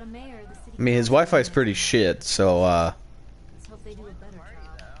without a mayor, the city... I mean, his Wi-Fi's pretty shit, so, Let's hope they do a better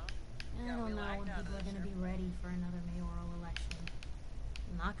job. I don't know when people are gonna be ready for another mayoral election.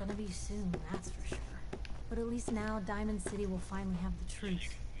 Not gonna be soon, that's for sure. But at least now, Diamond City will finally have the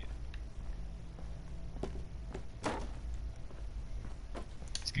truth.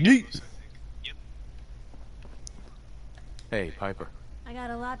 Yeet. Hey, Piper. I got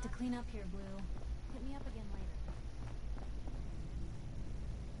a lot to clean up here, Blue. Hit me up again later.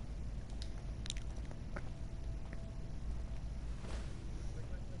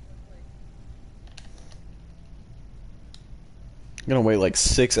 I'm gonna wait like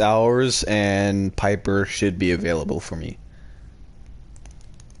 6 hours, and Piper should be available for me.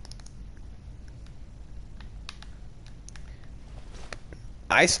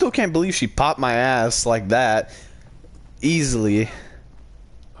 I still can't believe she popped my ass like that easily.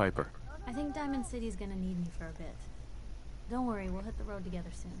 Piper. I think Diamond City's gonna need me for a bit. Don't worry, we'll hit the road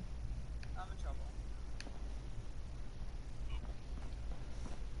together soon. I'm in trouble.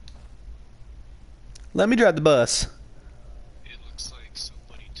 Let me drive the bus. It looks like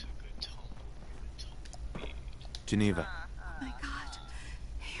somebody took a tumble. Geneva. Oh my god.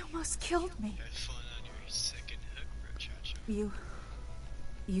 He almost killed me. Have fun on your second hook, Rochacha.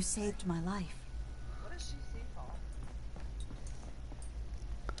 You saved my life. What does she see, Paul?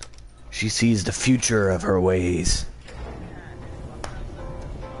 She sees the future of her ways.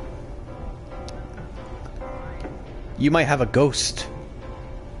 You might have a ghost.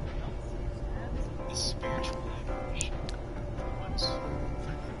 The spiritual language.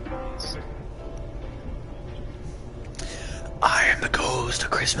 I am the ghost of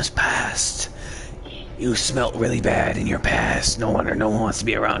Christmas past. You smelt really bad in your past. No wonder no one wants to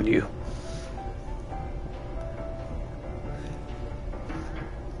be around you.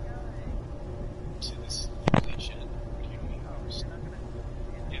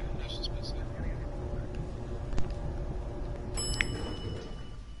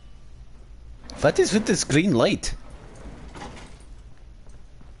 What is with this green light?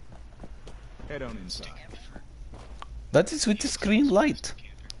 Head on inside. What is with this green light?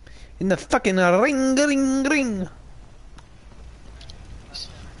 In the fucking ring, ring, ring.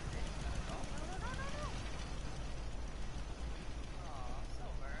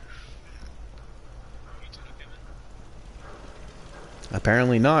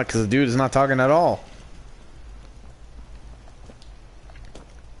 Apparently not, because the dude is not talking at all.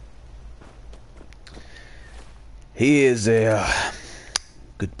 He is a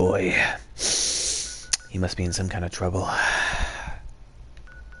good boy. He must be in some kind of trouble.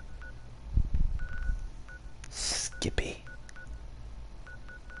 Skippy.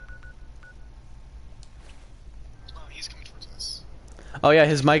 Oh, he's coming towards us. Oh yeah,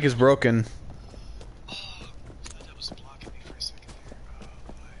 his mic is broken. Oh, that was blocking me for a second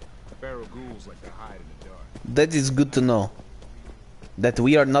there. Feral ghouls like to hide in the dark. That is good to know. That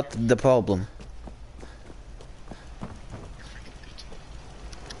we are not the problem.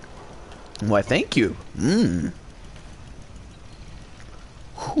 Why, thank you. Whew.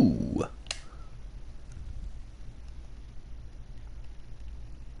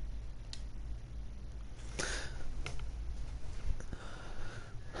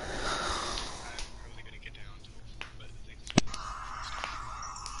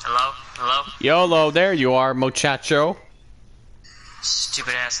 YOLO, there you are, muchacho.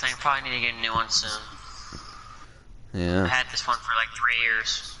 Stupid ass thing. Probably need to get a new one soon. Yeah. I had this one for like 3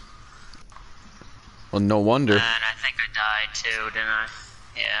 years. Well, no wonder. And I think I died too, didn't I?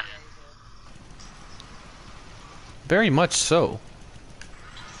 Yeah. Very much so.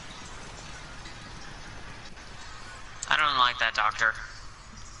 I don't like that doctor.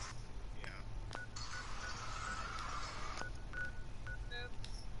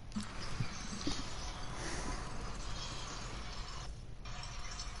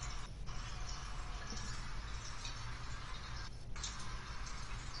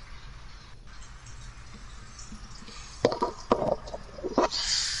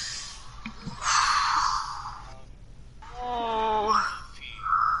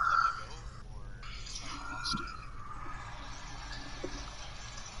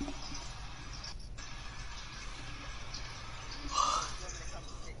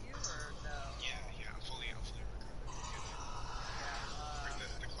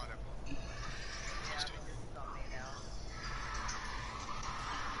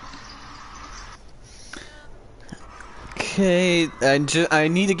 Okay, I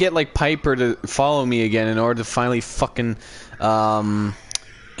need to get like Piper to follow me again in order to finally fucking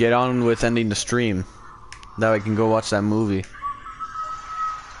get on with ending the stream. That way I can go watch that movie.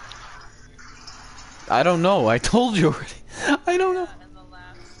 I don't know. I told you already. I don't know.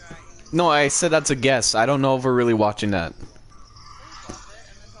 No, I said that's a guess. I don't know if we're really watching that.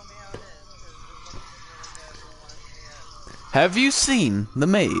 Have you seen The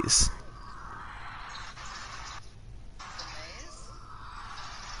Maze?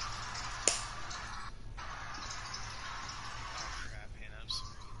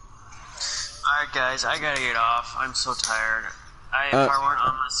 Alright guys, I gotta get off. I'm so tired. If I weren't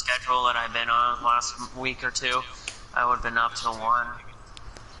on the schedule that I've been on last week or two, I would've been up till 1.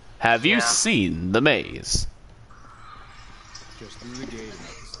 Have you seen The Maze? Just through the gate.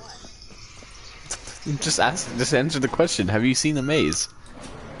 Just answer the question. Have you seen The Maze?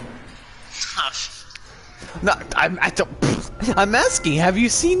 No, I'm asking. Have you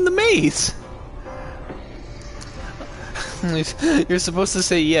seen The Maze? You're supposed to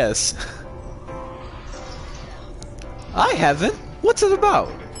say yes. I haven't. What's it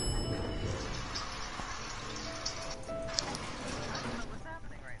about?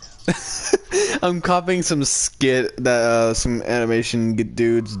 I'm copying some skit that some animation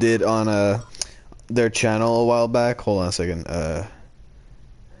dudes did on their channel a while back. Hold on a second.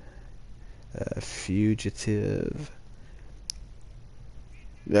 Fugitive.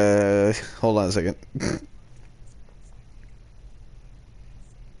 Hold on a second.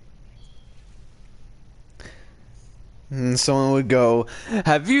 And someone would go,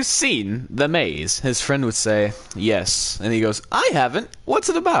 "Have you seen The Maze?" His friend would say, "Yes." And he goes, "I haven't. What's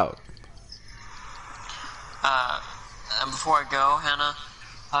it about?" And before I go, Hannah,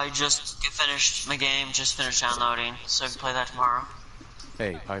 I just finished my game, just finished downloading, so I can play that tomorrow.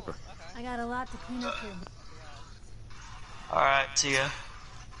 Hey, Piper. I got a lot to clean up here. Alright, see ya.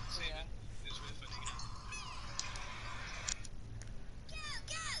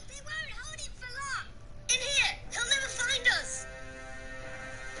 In here! He'll never find us!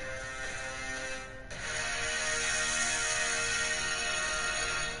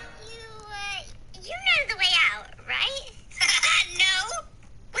 You know the way out, right? No!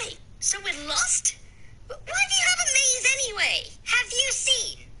 Wait, so we're lost? Why do you have a maze anyway? Have you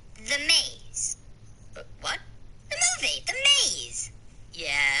seen The Maze? What? The movie, The Maze.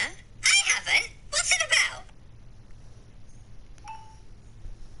 Yeah? I haven't. What's it about?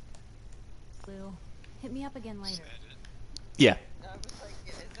 Lou, hit me up again later. Yeah.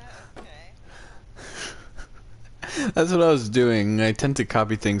 That's what I was doing. I tend to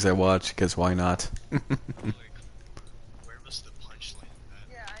copy things I watch, because why not?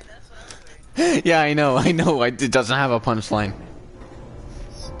 Yeah, I know. It doesn't have a punchline.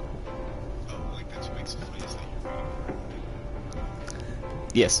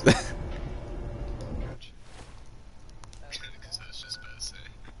 Yes.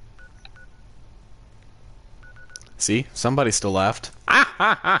 See? Somebody still laughed.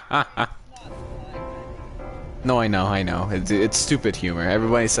 No, I know. It's stupid humor.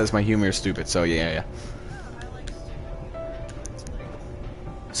 Everybody says my humor is stupid, so yeah.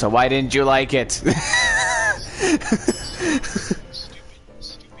 So why didn't you like it?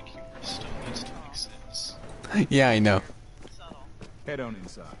 Yeah, I know. Head on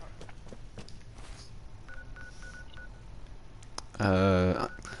inside.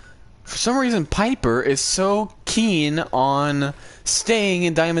 For some reason, Piper is so keen on staying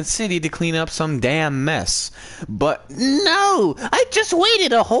in Diamond City to clean up some damn mess. But no! I just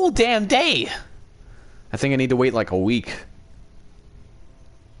waited a whole damn day! I think I need to wait like a week.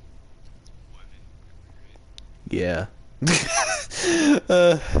 Yeah.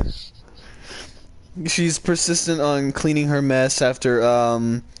 She's persistent on cleaning her mess after,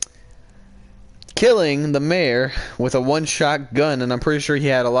 killing the mayor with a one-shot gun, and I'm pretty sure he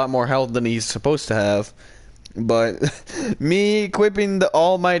had a lot more health than he's supposed to have. But me equipping the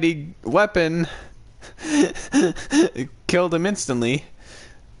almighty weapon killed him instantly.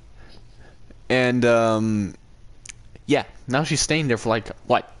 And, yeah, now she's staying there for like,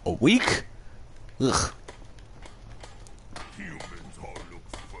 what, a week? Ugh.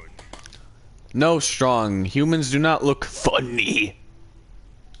 No, Strong. Humans do not look funny.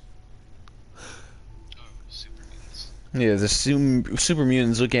 Yeah, the super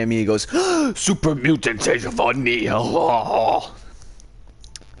mutants look at me and goes, super mutants is funny. Oh.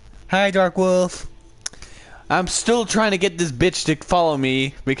 Hi, Dark Wolf. I'm still trying to get this bitch to follow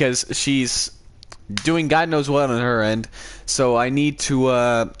me because she's doing God knows what on her end. So I need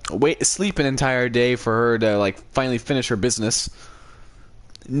to sleep an entire day for her to like finally finish her business.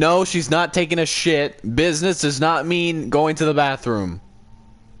 No, she's not taking a shit. Business does not mean going to the bathroom.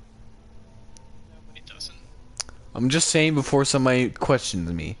 It doesn't. I'm just saying before somebody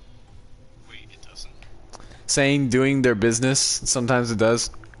questions me. Wait, it doesn't. Saying doing their business, sometimes it does.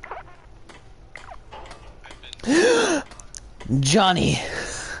 Johnny.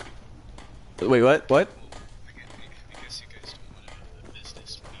 Wait, what? What? I guess you guys don't want to know the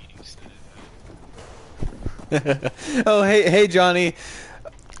business meetings that I have. Oh, hey, Johnny.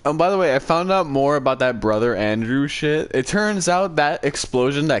 By the way, I found out more about that Brother Andrew shit. It turns out that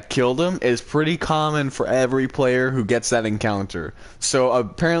explosion that killed him is pretty common for every player who gets that encounter. So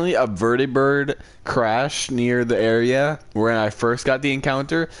apparently a vertibird crashed near the area where I first got the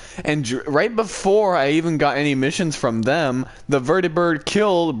encounter, and right before I even got any missions from them, the vertibird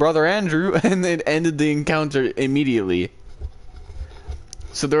killed Brother Andrew, and it ended the encounter immediately.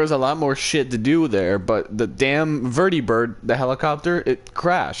 So there was a lot more shit to do there, but the damn vertibird, the helicopter, it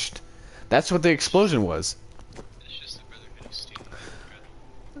crashed. That's what the explosion was.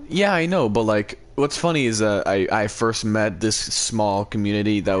 Yeah, I know, but like, what's funny is I first met this small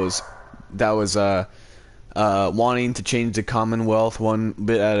community that was wanting to change the Commonwealth one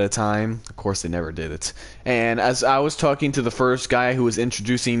bit at a time. Of course, they never did it. And as I was talking to the first guy who was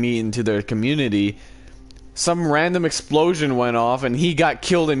introducing me into their community, some random explosion went off and he got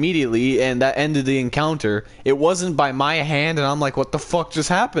killed immediately, and that ended the encounter. It wasn't by my hand, and I'm like, what the fuck just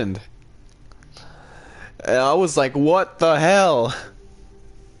happened? And I was like, what the hell?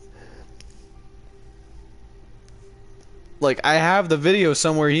 Like, I have the video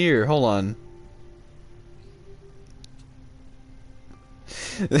somewhere here. Hold on.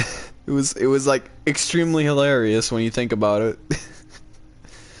 It was like extremely hilarious when you think about it.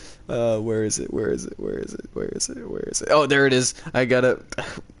 Where is it? Oh, there it is. I got it.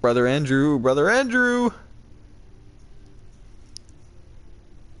 Brother Andrew.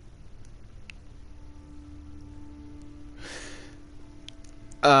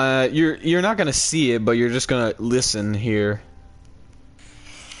 You're not gonna see it, but you're just gonna listen here.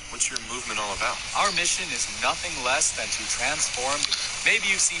 What's your movement all about? Our mission is nothing less than to transform. Maybe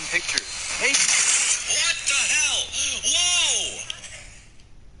you've seen pictures. Maybe. What the hell? Whoa!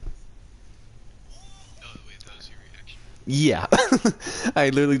 Yeah.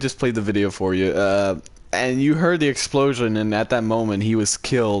 I literally just played the video for you. And you heard the explosion, and at that moment he was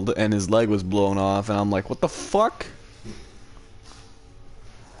killed and his leg was blown off, and I'm like, what the fuck?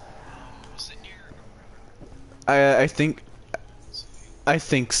 I think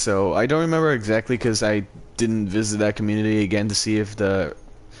so. I don't remember exactly because I didn't visit that community again to see if the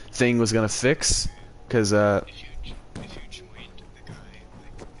thing was gonna fix. Because if you joined the guy,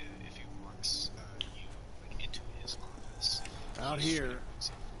 like, if he walks you like into his office. Out here,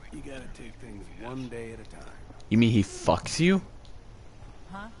 you gotta take things one day at a time. You mean he fucks you?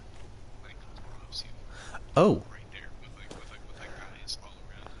 Huh? Like, robs you. Oh. Right there with guys all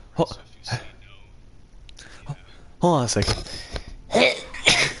around. So if you say no, Hold on a second.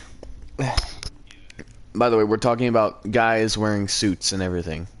 By the way, we're talking about guys wearing suits and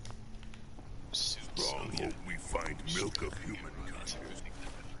everything. Stronghold, we find milk of humankind.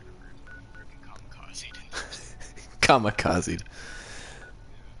 Kamikaze.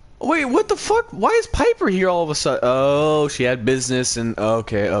 Wait, what the fuck? Why is Piper here all of a sudden? Oh, she had business and...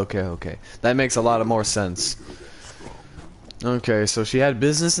 Okay. That makes a lot of more sense. Okay, so she had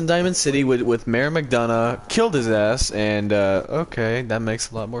business in Diamond City with Mayor McDonough, killed his ass, and, okay, that makes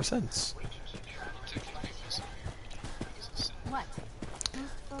a lot more sense.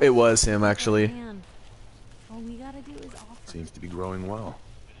 It was him, actually. Man, all we gotta do is offer. Seems to be growing well.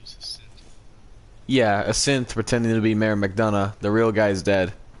 Yeah, a synth pretending to be Mayor McDonough. The real guy's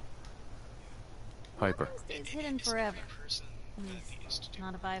dead. Piper. Stays hidden forever. At least,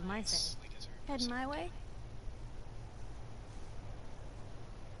 not if I have my say. Heading my way?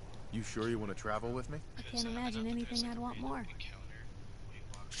 You sure you want to travel with me? I can't imagine anything I'd want more.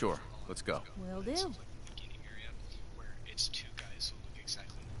 Sure, let's go. Will do. Where it's two guys who look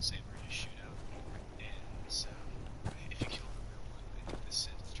exactly the same are in a shootout, and so if you kill the real one, then the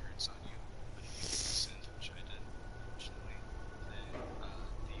synth turns on you. But if you kill the synth, which I did, unfortunately, then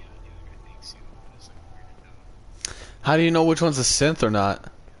the other guy thanks you, and it's like a weird note. How do you know which one's a synth or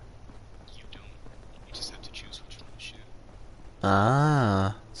not? You don't. You just have to choose which one to shoot.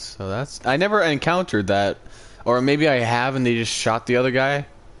 Ah, so that's... I never encountered that. Or maybe I have and they just shot the other guy?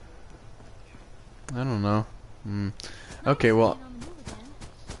 I don't know. Okay, well...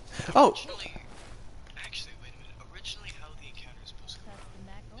 Oh! Actually, wait a minute. Originally, how the encounter is supposed to go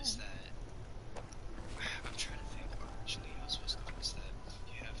is that... I'm trying to think. Originally, how it's supposed to go is that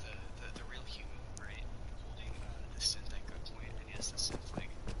you have the real human, right? Holding the synth at gunpoint, and he has the synth, like,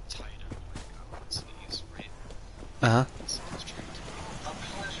 tied up, like, on his knees, right? Uh-huh.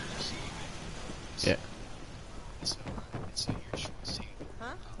 Yeah. So, it's your choice to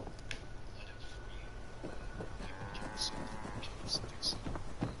Huh? let him free, kill the synth, or kill the synth yourself.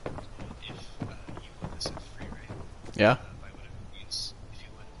 If you let the synth free, right? Yeah. By whatever means, if you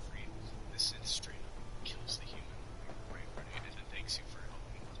let him free, the synth straight up kills the human, right, running, and then thanks you for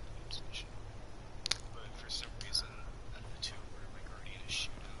helping complete his mission. But for some reason, the two were like already in a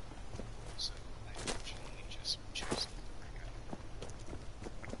shootout, so I unfortunately just chose the right guy.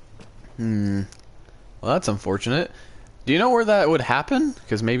 Well, that's unfortunate. Do you know where that would happen?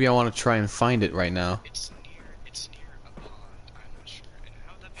 Because maybe I want to try and find it right now. It's near a pond, I'm not sure, and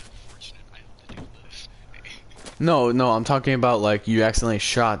how would that be unfortunate? I hope that they live. No, I'm talking about, like, you accidentally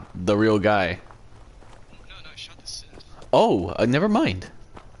shot the real guy. No, I shot the synth. Oh, never mind.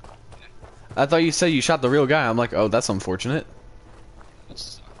 I thought you said you shot the real guy. I'm like, oh, that's unfortunate.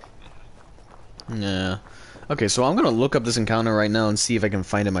 Yeah. Okay, so I'm gonna look up this encounter right now and see if I can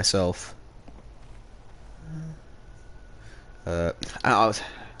find it myself.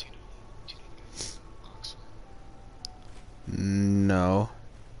 No.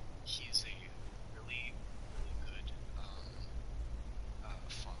 He is a really good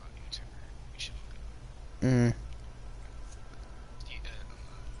font YouTuber. We should look it up.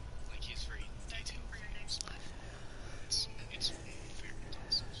 Like he's very detailed. It's very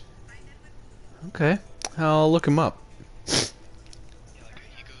impressive. Okay, I'll look him up. Yeah, like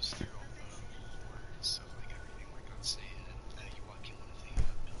he goes through all the lore and stuff, like everything, like on say, and you walk in one of the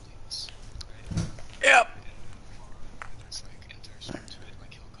buildings, right? Yep. And there's like entire story to it,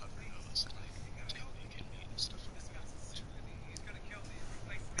 like he'll cover those and like tell you can meet and stuff like that. He's gonna kill me.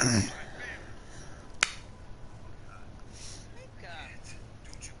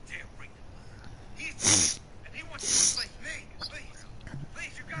 Don't you dare bring him. He's and he wants to replace me.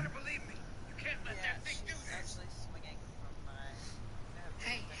 Please, you gotta believe me. You can't let that thing do this.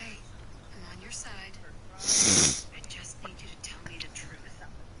 Hey, I'm on your side. I just need you to tell me the truth.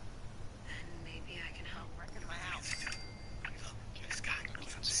 And maybe I can help. Look, this guy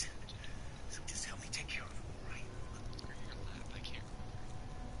knows I'm sick. So just help me take care of him, all right? I can't remember.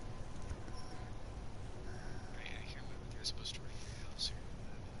 I can't remember. They're supposed to write your house or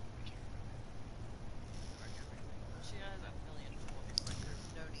I can't remember. She has a million toys. Like,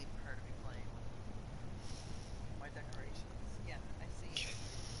 there's no need for her to be playing with my decorations. Yeah, I see.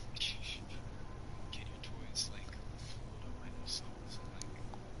 Can your toys like float away themselves and like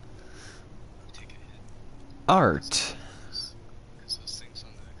take a hit? Art. Because those things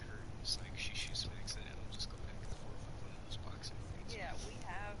on the curtains, like she smacks it and it'll just go back and forth like one of those boxing things. Yeah, we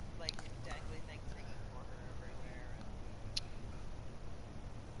have like dangly things hanging for her everywhere and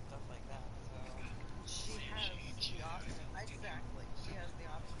stuff like that. So she has the option. Exactly. She has the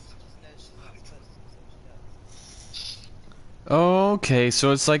option. She just knows she's not supposed to, so she does. Okay,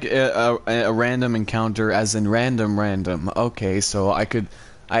 so it's like a random encounter, as in random. Okay, so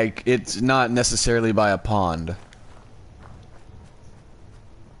it's not necessarily by a pond.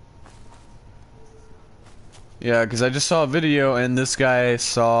 Yeah, because I just saw a video and this guy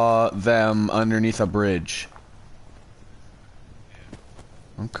saw them underneath a bridge.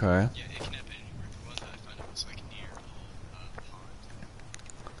 Okay. Yeah, it can happen anywhere. The one that I found out was like near a pond.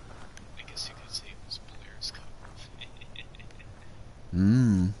 I guess you could say it was Blair's Cove.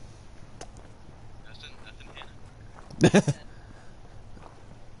 Mmm. Nothing, Hannah. It's the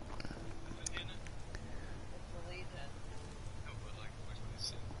Legion. No, but like, what I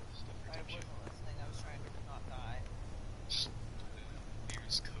said.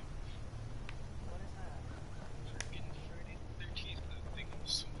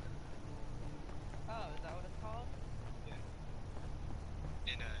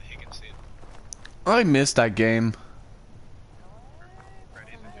 I missed that game.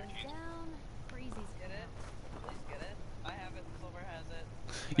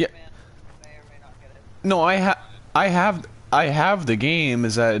 Yeah. No, I have the game.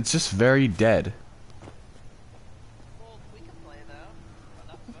 Is that it's just very dead.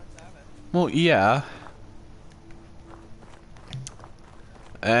 Well, yeah.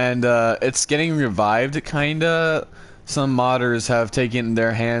 And it's getting revived, kinda. Some modders have taken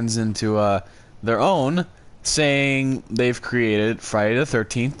their hands into their own, saying they've created Friday the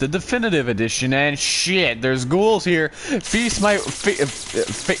 13th, the definitive edition, and shit, there's ghouls here. Fear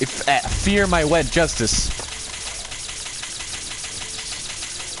my wet justice.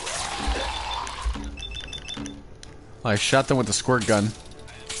 I shot them with the squirt gun.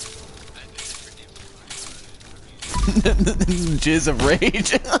 Jizz of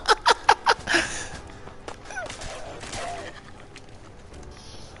rage.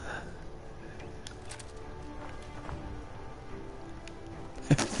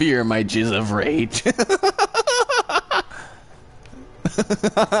 Fear my jizz of rage.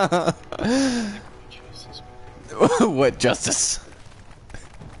 What justice?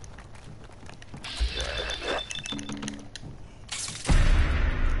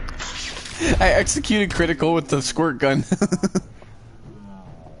 I executed critical with the squirt gun.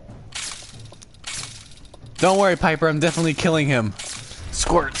 Don't worry, Piper, I'm definitely killing him.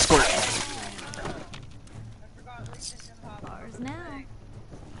 Squirt, squirt. Ours now.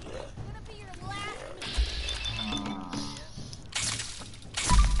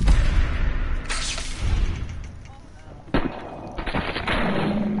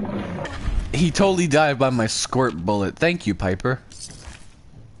 He totally died by my squirt bullet. Thank you, Piper.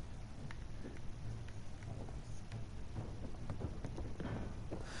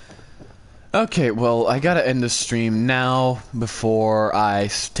 Okay, well, I gotta end the stream now before I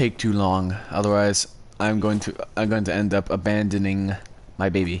take too long. Otherwise, I'm going to end up abandoning my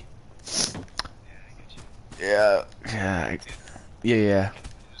baby. Yeah, yeah, yeah.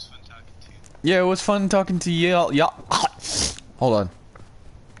 Yeah, it was fun talking to you. Yeah. Hold on.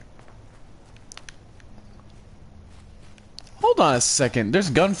 Hold on a second. There's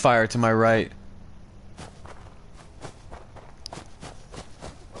gunfire to my right.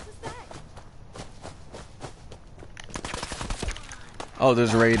 Oh,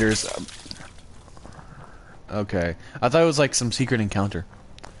 there's raiders. Okay. I thought it was like some secret encounter.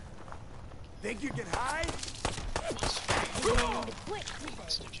 Think you can hide?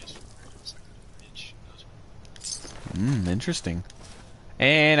 Interesting.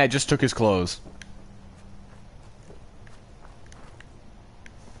 And I just took his clothes.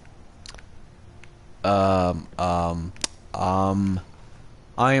 I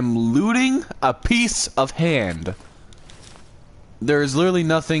am looting a piece of hand. There is literally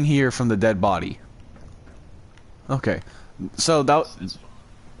nothing here from the dead body. Okay, so that,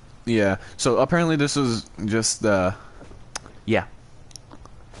 yeah. So apparently this was just yeah.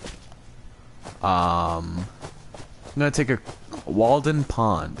 I'm gonna take a Walden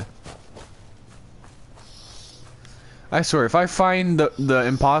Pond. I swear, if I find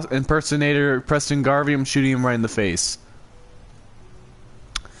the impersonator Preston Garvey, I'm shooting him right in the face.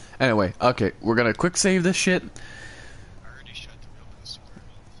 Anyway, okay, we're gonna quick save this shit.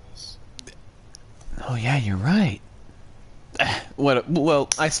 Oh yeah, you're right. What? Well,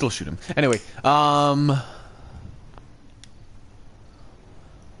 I still shoot him. Anyway,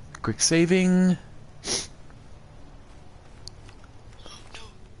 quick saving.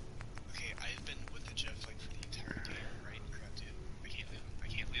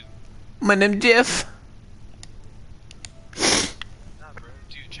 My name's Jeff. Nah, bro.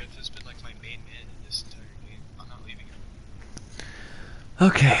 Dude, Jeff has been like my main man in this entire game. I'm not leaving him.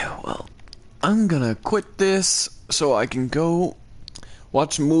 Okay, well, I'm gonna quit this so I can go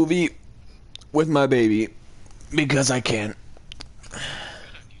watch a movie with my baby because I can.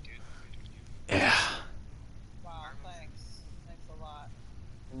 Yeah. Wow, thanks. Thanks a lot.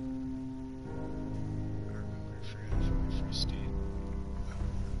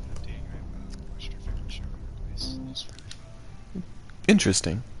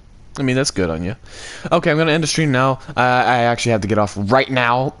 Interesting. I mean, that's good on you. Okay, I'm gonna end the stream now. I actually have to get off right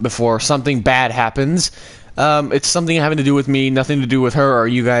now before something bad happens. It's something having to do with me, nothing to do with her or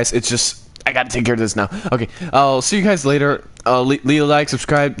you guys. It's just, I gotta take care of this now. Okay, I'll see you guys later. Leave a like,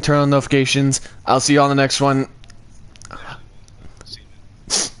 subscribe, turn on notifications. I'll see you on the next one.